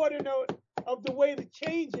the quarter note of the way the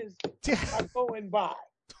changes are going by.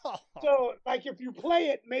 So, like, if you play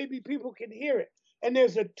it, maybe people can hear it. And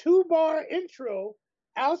there's a 2-bar intro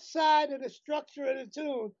outside of the structure of the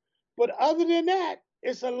tune. But other than that,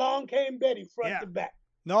 it's Along Came Betty front to back.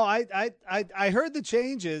 No, I heard the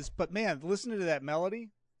changes, but man, listening to that melody.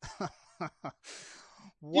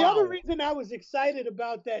 Wow. The other reason I was excited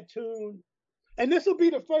about that tune, and this will be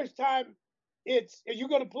the first time are you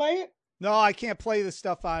going to play it? No, I can't play this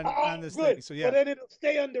stuff on this thing. So yeah, but then it'll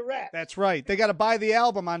stay under wraps. That's right. They got to buy the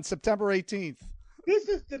album on September 18th. This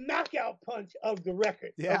is the knockout punch of the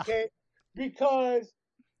record. Yeah. Okay, because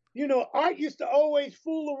Art used to always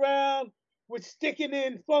fool around with sticking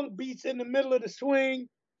in funk beats in the middle of the swing.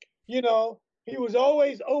 He was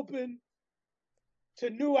always open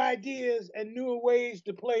to new ideas and new ways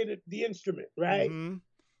to play the instrument, right? Mm-hmm.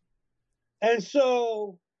 And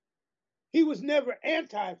so he was never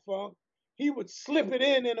anti-funk. He would slip it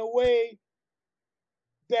in a way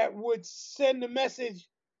that would send the message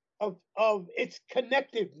of its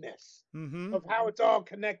connectiveness, of how it's all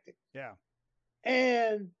connected. Yeah.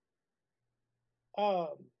 And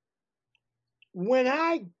when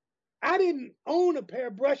I didn't own a pair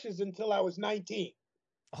of brushes until I was 19.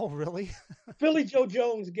 Oh, really? Philly Joe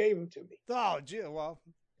Jones gave them to me. Oh, gee, well.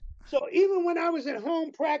 So even when I was at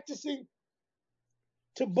home practicing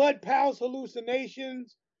to Bud Powell's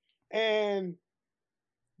Hallucinations and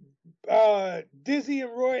Dizzy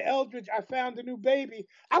and Roy Eldridge, I Found a New Baby,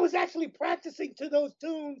 I was actually practicing to those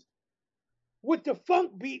tunes with the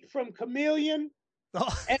funk beat from Chameleon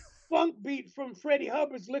and funk beat from Freddie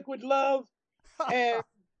Hubbard's Liquid Love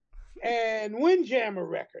and Windjammer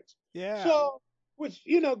Records. Yeah. So, which,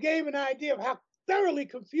 gave an idea of how thoroughly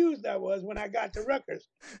confused I was when I got to Rutgers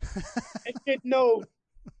and didn't know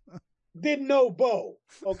didn't know Bo.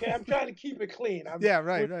 Okay, I'm trying to keep it clean. Yeah,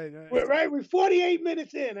 right. We're 48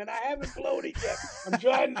 minutes in, and I haven't blown it yet. I'm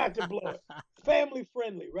trying not to blow it. Family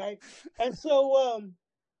friendly, right? And so,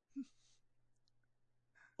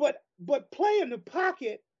 but playing the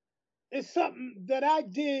pocket is something that I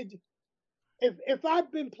did. If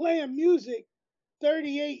I've been playing music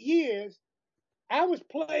 38 years, I was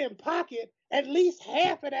playing pocket at least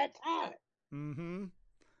half of that time. Mm-hmm.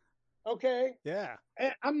 Okay. Yeah.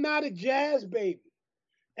 And I'm not a jazz baby,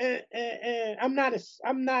 and I'm not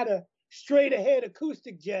a straight ahead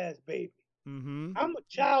acoustic jazz baby. Mm-hmm. I'm a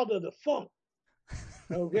child of the funk.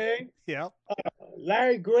 Okay. Yep.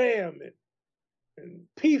 Larry Graham and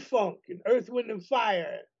P Funk and Earth, Wind and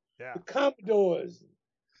Fire, Yeah. the Commodores,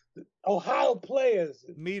 the Ohio Players,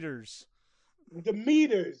 Meters. the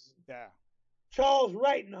Meters, Yeah. Charles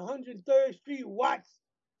Wright and 103rd Street Watts.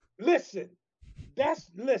 Listen, that's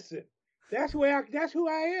who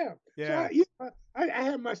I am. Yeah. So I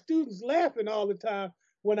have my students laughing all the time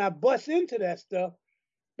when I bust into that stuff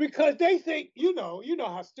because they think, you know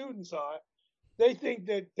how students are. They think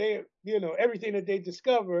that everything that they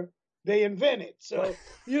discover, they invented. So,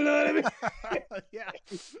 you know what I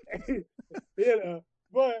mean? Yeah.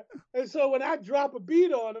 But and so when I drop a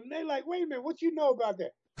beat on them, they like, wait a minute, what you know about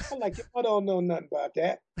that? I'm like, I don't know nothing about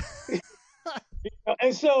that.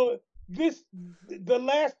 And so the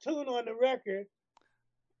last tune on the record,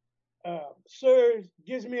 serves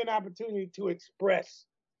gives me an opportunity to express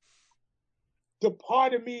the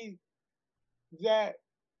part of me that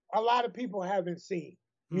a lot of people haven't seen,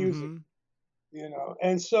 music,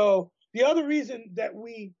 And so the other reason that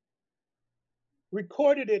we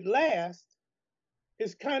recorded it last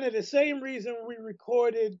is kind of the same reason we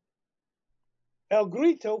recorded El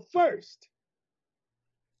Grito first,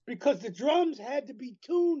 because the drums had to be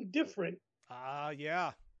tuned different.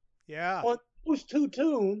 Yeah. Yeah. On those two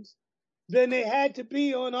tunes than they had to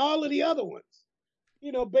be on all of the other ones.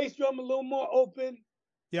 Bass drum a little more open.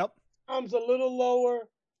 Yep. Toms a little lower.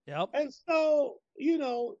 Yep. And so,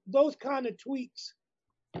 those kind of tweaks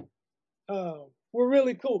were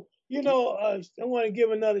really cool. I want to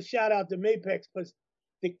give another shout out to Mapex because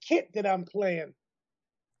the kit that I'm playing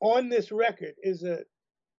on this record is a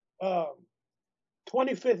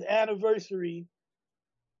 25th anniversary,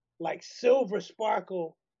 like silver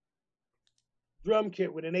sparkle drum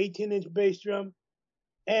kit with an 18-inch bass drum.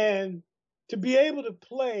 And to be able to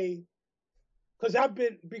play, because they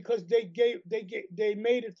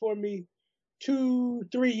made it for me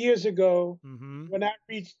 2-3 years ago when I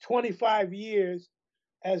reached 25 years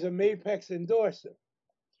as a Mapex endorser.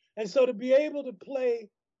 And so to be able to play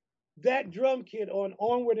that drum kit on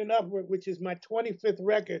Onward and Upward, which is my 25th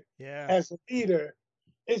record as a leader,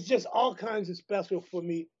 is just all kinds of special for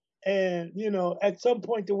me. And,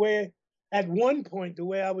 at one point, the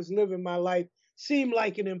way I was living my life seemed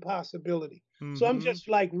like an impossibility. So I'm just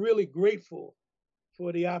like really grateful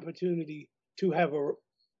for the opportunity to have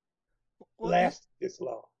last this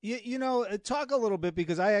long. Talk a little bit,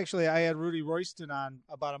 because I had Rudy Royston on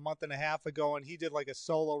about a month and a half ago, and he did like a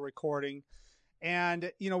solo recording.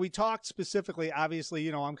 And, we talked specifically,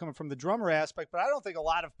 obviously, I'm coming from the drummer aspect, but I don't think a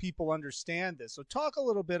lot of people understand this. So talk a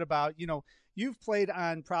little bit about, you've played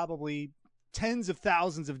on probably tens of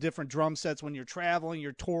thousands of different drum sets when you're traveling,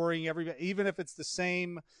 you're touring, even if it's the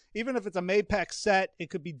same, even if it's a Mapex set, it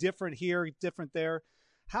could be different here, different there.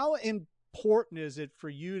 How important is it for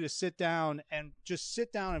you to sit down and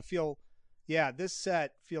feel, yeah, this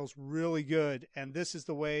set feels really good, and this is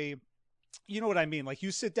the way, you know what I mean? Like,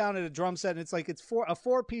 you sit down at a drum set and it's like, it's a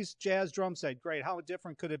 4-piece jazz drum set. Great. How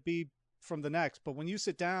different could it be from the next? But when you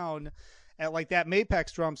sit down at like that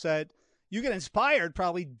Mapex drum set, you get inspired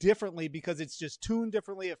probably differently because it's just tuned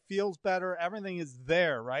differently. It feels better. Everything is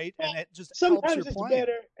there, right? And it just helps your playing. Sometimes it's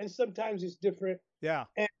better and sometimes it's different. Yeah.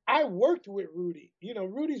 And I worked with Rudy.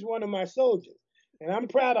 Rudy's one of my soldiers. And I'm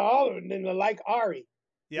proud of all of them. And like Ari,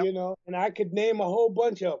 and I could name a whole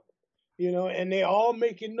bunch of them, and they all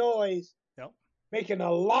making noise, making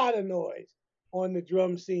a lot of noise on the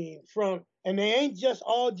drum scene and they ain't just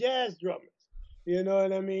all jazz drummers. You know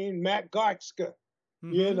what I mean? Matt Gartska,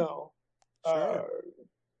 Sure.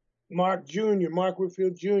 Mark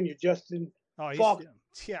Whitfield Jr., Justin Falk,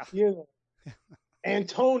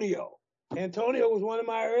 Antonio. Antonio was one of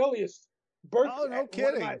my earliest Berkeley. Oh, no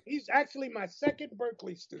kidding. He's actually my second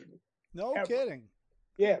Berkeley student. No kidding.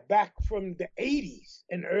 Yeah, back from the 80s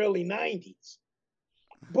and early 90s.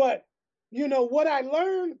 But, what I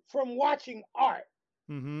learned from watching art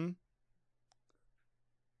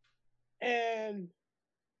and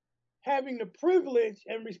having the privilege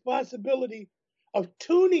and responsibility of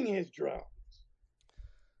tuning his drums.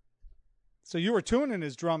 So you were tuning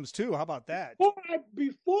his drums too. How about that?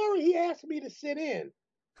 Before he asked me to sit in.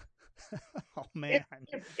 Oh man!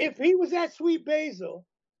 If he was at Sweet Basil,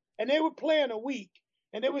 and they were playing a week,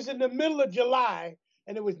 and it was in the middle of July,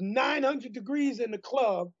 and it was 900 degrees in the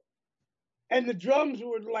club, and the drums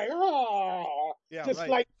were like,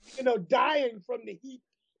 like, dying from the heat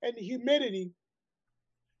and the humidity.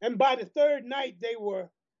 And by the third night, they were,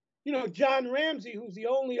 John Ramsey, who's the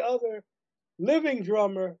only other living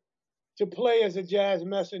drummer to play as a jazz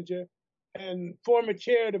messenger and former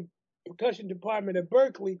chair of the percussion department at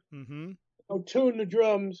Berkeley, tuned the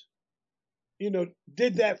drums,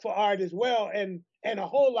 did that for Art as well, and a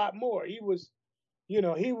whole lot more. He was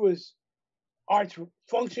Art's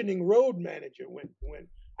functioning road manager when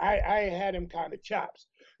I had him kind of chops.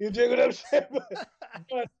 You dig what I'm saying?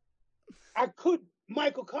 But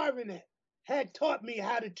Michael Carvin had taught me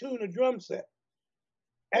how to tune a drum set.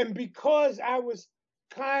 And because I was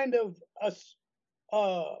kind of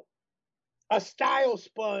a style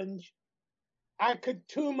sponge, I could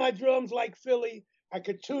tune my drums like Philly. I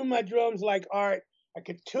could tune my drums like Art. I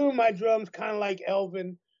could tune my drums kind of like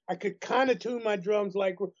Elvin. I could kind of tune my drums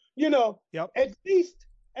like, at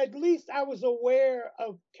least I was aware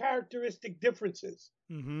of characteristic differences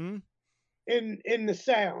in the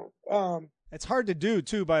sound. It's hard to do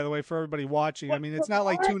too, by the way, for everybody watching. I mean, it's not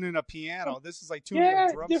like tuning a piano. This is like tuning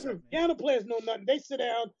a drum different. set. Piano players know nothing. They sit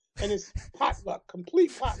down and it's potluck,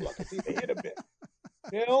 complete potluck until they hit a bit.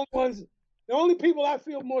 They're the only people I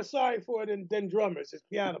feel more sorry for than drummers is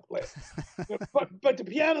piano players. but the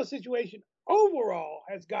piano situation overall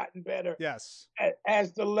has gotten better. Yes.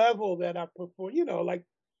 As the level that I perform,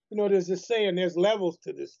 there's this saying, there's levels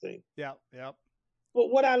to this thing. Yeah. But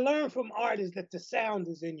what I learned from Art is that the sound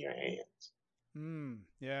is in your hands.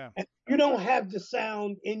 Yeah. And you don't have the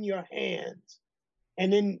sound in your hands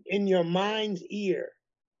and in your mind's ear,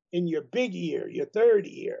 in your big ear, your third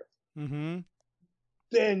ear.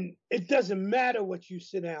 Then it doesn't matter what you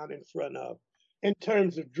sit down in front of in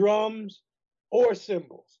terms of drums or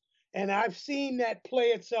cymbals. And I've seen that play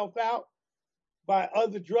itself out by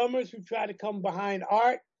other drummers who try to come behind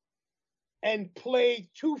Art and play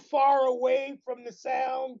too far away from the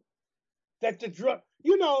sound that the drum,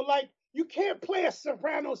 like you can't play a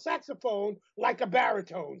soprano saxophone like a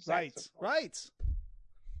baritone saxophone. Right.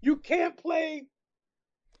 You can't play.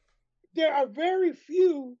 There are very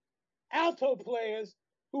few alto players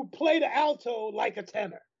who play the alto like a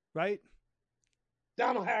tenor. Right.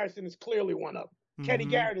 Donald Harrison is clearly one of them. Kenny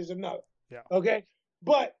Garrett is another. Yeah. Okay.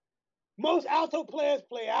 But most alto players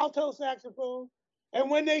play alto saxophone. And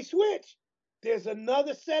when they switch, there's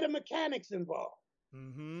another set of mechanics involved.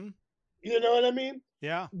 You know what I mean?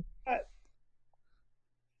 Yeah.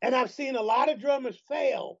 And I've seen a lot of drummers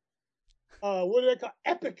fail. What do they call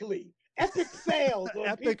epically? Epic fails.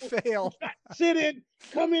 Epic fail.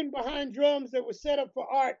 Come in behind drums that were set up for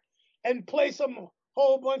Art and play some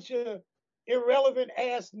whole bunch of irrelevant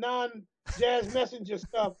ass non-jazz messenger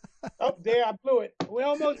stuff. Up there, I blew it.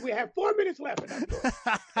 We have 4 minutes left.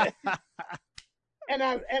 And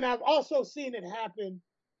I blew it. and I've also seen it happen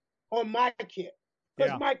on my kit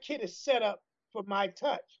because my kit is set up for my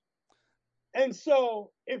touch. And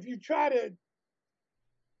so if you try to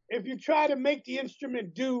make the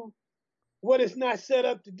instrument do what it's not set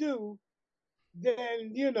up to do,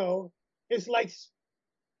 then it's like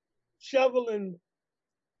shoveling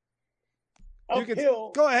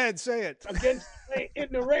uphill. Go ahead, say it. In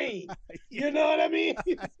the rain. You know what I mean?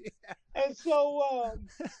 And so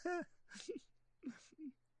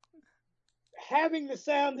having the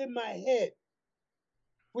sound in my head,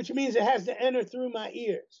 which means it has to enter through my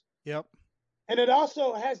ears. Yep. And it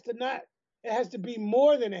also has to be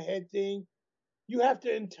more than a head thing. You have to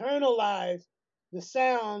internalize the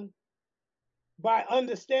sound by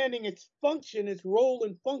understanding its function, its role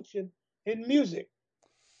and function in music.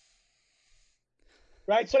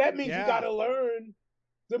 Right? So that means you got to learn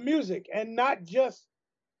the music and not just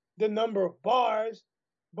the number of bars,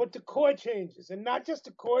 but the chord changes. And not just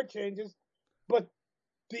the chord changes, but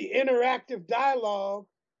the interactive dialogue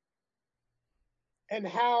and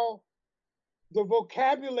how the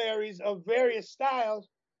vocabularies of various styles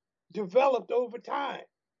developed over time.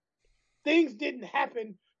 Things didn't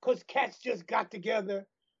happen because cats just got together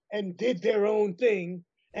and did their own thing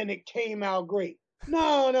and it came out great.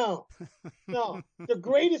 No. The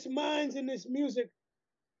greatest minds in this music,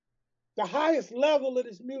 the highest level of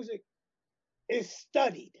this music is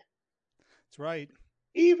studied. That's right.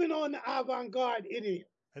 Even on the avant-garde idiom.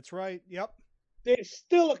 That's right. Yep. There's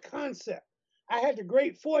still a concept. I had the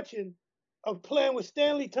great fortune of playing with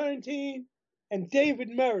Stanley Turrentine and David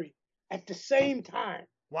Murray at the same time.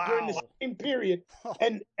 Wow. During the same period.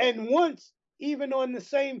 And once even on the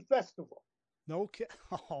same festival. No kid.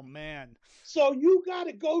 Oh man. So you got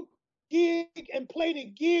to go gig and play the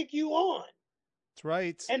gig you on. That's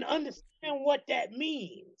right. And understand what that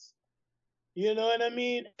means. You know what I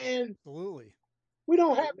mean? And absolutely, we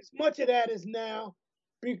don't have as much of that as now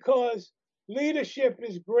because leadership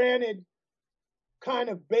is granted kind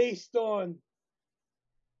of based on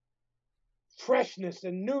freshness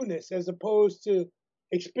and newness as opposed to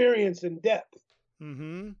experience and depth.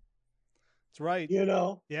 Mm-hmm. That's right. You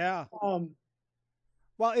know? Yeah.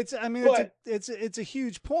 Well, it's a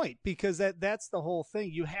huge point because that's the whole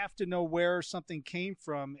thing. You have to know where something came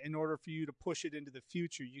from in order for you to push it into the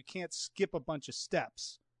future. You can't skip a bunch of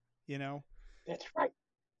steps, you know? That's right.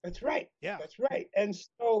 That's right. Yeah. That's right. And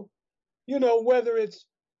so, you know, whether it's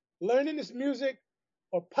learning this music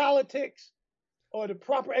or politics or the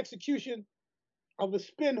proper execution of a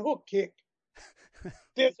spin hook kick,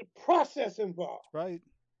 there's a process involved. Right.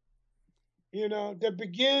 You know, that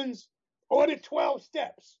begins or the 12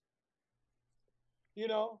 steps. You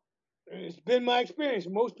know, it's been my experience.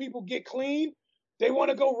 Most people get clean, they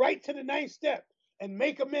want to go right to the 9th step and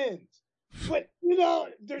make amends. But, you know,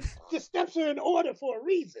 the steps are in order for a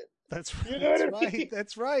reason. That's right. You know what I mean?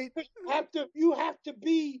 That's right. You have to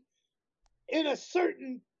be in a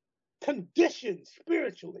certain condition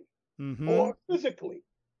spiritually or physically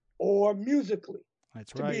or musically.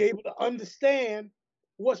 That's to right. be able to understand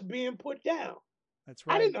what's being put down. That's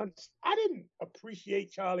right. I didn't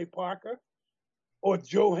appreciate Charlie Parker or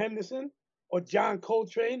Joe Henderson or John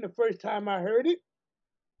Coltrane the first time I heard it.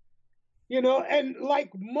 You know, and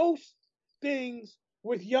like most things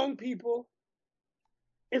with young people,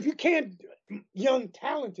 if you can't, young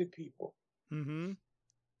talented people,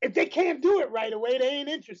 if they can't do it right away, they ain't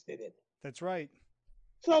interested in it. That's right.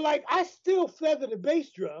 So like I still feather the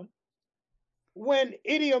bass drum when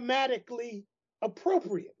idiomatically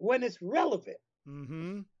appropriate, when it's relevant.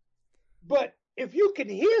 But if you can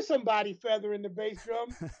hear somebody feathering the bass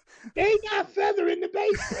drum, they not feathering the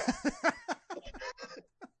bass drum.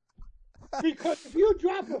 Because if you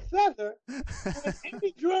drop a feather on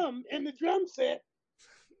any drum in the drum set,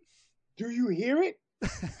 do you hear it?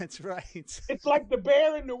 That's right. It's like the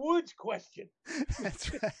bear in the woods question.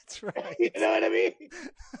 That's right. You know what I mean?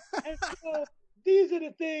 And so these are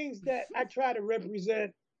the things that I try to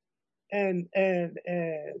represent and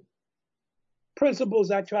principles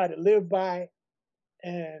I try to live by,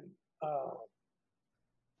 and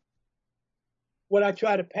what I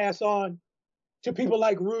try to pass on to people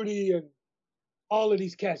like Rudy and all of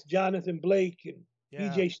these cats, Jonathan Blake and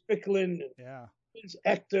DJ Strickland and Vince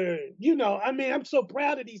Ector. You know, I mean, I'm so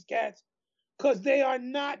proud of these cats because they are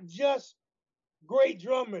not just great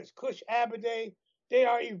drummers. Cush Abaday, they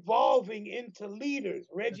are evolving into leaders.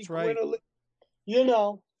 Reggie Quinterly, you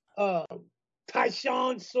know,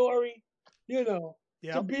 Tyshawn Sorey, you know,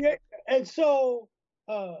 to be, and so,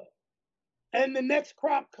 and the next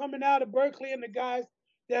crop coming out of Berkeley and the guys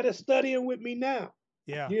that are studying with me now.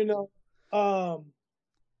 You know,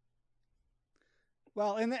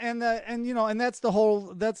 well, and you know, and that's the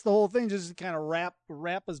whole thing. Just to kind of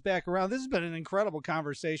wrap us back around. This has been an incredible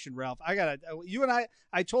conversation, Ralph. You and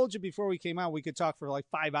I told you before we came out, we could talk for like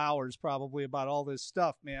 5 hours probably about all this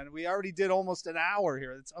stuff, man. We already did almost an hour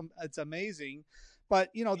here. It's amazing. But,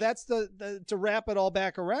 you know, that's to wrap it all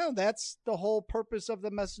back around. That's the whole purpose of the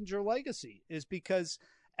Messenger Legacy, is because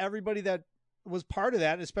everybody that was part of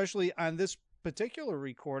that, especially on this particular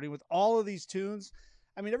recording with all of these tunes,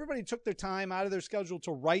 I mean, everybody took their time out of their schedule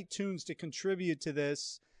to write tunes to contribute to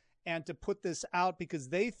this and to put this out because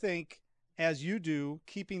they think, as you do,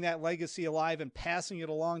 keeping that legacy alive and passing it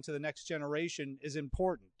along to the next generation is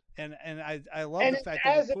important. And I love the fact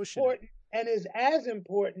that you're pushing it. And is as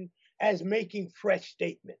important as making fresh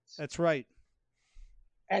statements. That's right.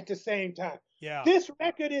 At the same time. Yeah. This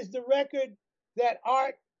record is the record that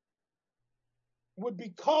Art would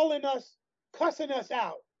be cussing us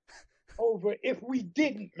out over if we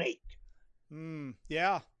didn't make.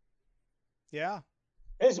 Yeah. Yeah.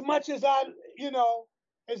 As much as I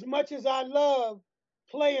love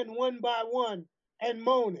playing one by one and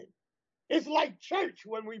moaning. It's like church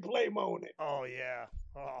when we play moaning. Oh yeah.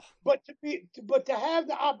 Oh. But to have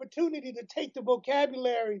the opportunity to take the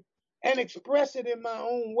vocabulary and express it in my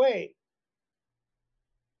own way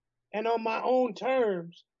and on my own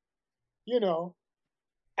terms, you know,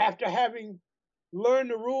 after having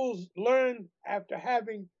learned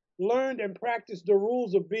and practiced the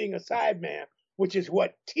rules of being a sideman, which is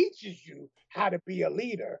what teaches you how to be a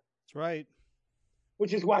leader. That's right.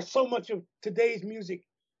 Which is why so much of today's music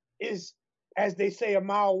is, as they say, a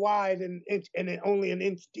mile wide and only an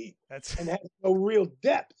inch deep, and has no real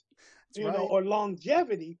depth, or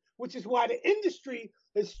longevity, which is why the industry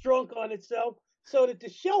is shrunk on itself, so that the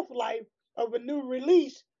shelf life of a new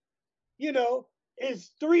release,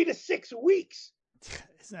 is 3 to 6 weeks.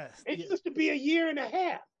 It used to be a year and a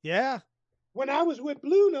half. Yeah. When I was with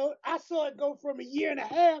Blue Note, I saw it go from a year and a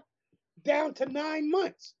half down to 9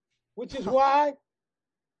 months, which is why,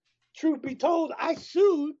 truth be told, I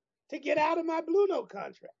sued to get out of my Blue Note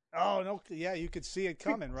contract. Oh, no. Yeah, you could see it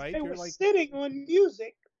coming, right? They were sitting on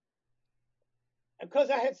music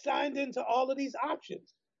because I had signed into all of these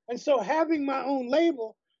options. And so having my own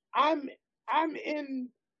label, I'm in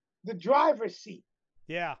the driver's seat.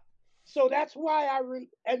 Yeah. So that's why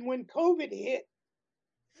and when COVID hit,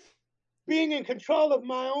 being in control of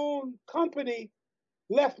my own company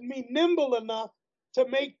left me nimble enough to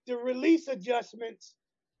make the release adjustments,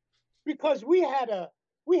 because we had a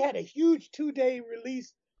huge 2-day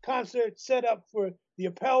release concert set up for the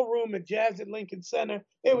Appel Room at Jazz at Lincoln Center.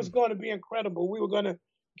 It was going to be incredible. We were going to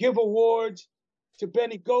give awards to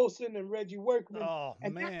Benny Golson and Reggie Workman. Oh,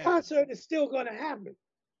 and man. that concert is still going to happen.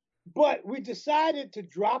 But we decided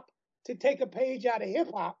to take a page out of hip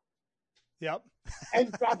hop. Yep.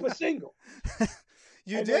 And drop a single.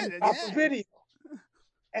 You did. Drop a video.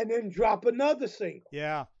 And then drop another single.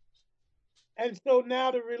 Yeah. And so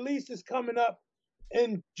now the release is coming up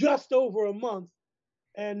in just over a month.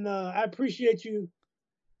 And I appreciate you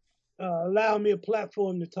allowing me a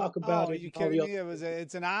platform to talk about it. Are you kidding me?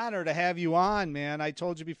 It's an honor to have you on, man. I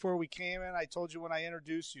told you before we came in. I told you when I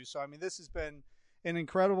introduced you. So, I mean, this has been an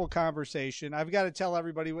incredible conversation. I've got to tell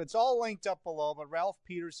everybody, it's all linked up below, but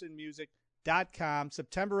RalphPetersonMusic.com,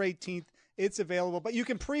 September 18th, it's available. But you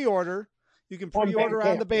can pre-order. You can pre-order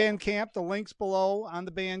on the Bandcamp. The link's below on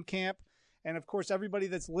the Bandcamp. And, of course, everybody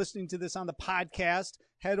that's listening to this on the podcast,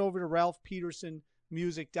 head over to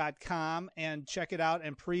RalphPetersonMusic.com and check it out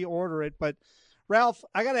and pre-order it. But Ralph,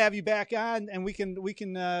 I got to have you back on, and we can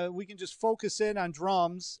just focus in on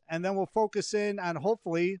drums, and then we'll focus in on,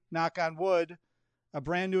 hopefully, knock on wood, a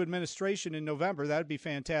brand new administration in November. That'd be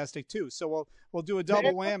fantastic too. So we'll do a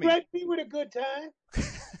double whammy. Threaten me with a good time.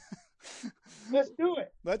 Let's do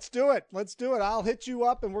it. Let's do it. Let's do it. I'll hit you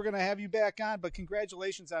up, and we're going to have you back on. But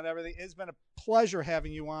congratulations on everything. It's been a pleasure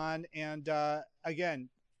having you on. And again,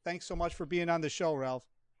 thanks so much for being on the show, Ralph.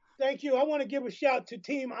 Thank you. I want to give a shout to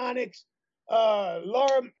Team Onyx,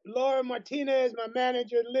 Laura Martinez, my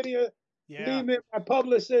manager, Lydia Lehman, my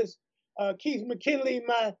publicist, Keith McKinley,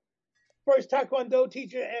 my first Taekwondo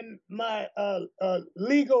teacher, and my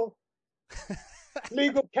legal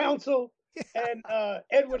counsel, and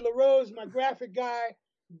Edward LaRose, my graphic guy,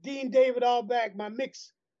 Dean David Allback, my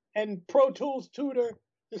mix and Pro Tools tutor.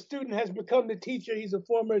 The student has become the teacher. He's a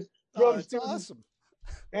former drum student. Awesome.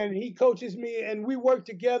 And he coaches me, and we work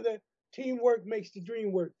together. Teamwork makes the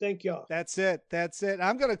dream work. Thank y'all. That's it.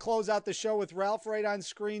 I'm going to close out the show with Ralph right on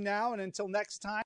screen now. And until next time.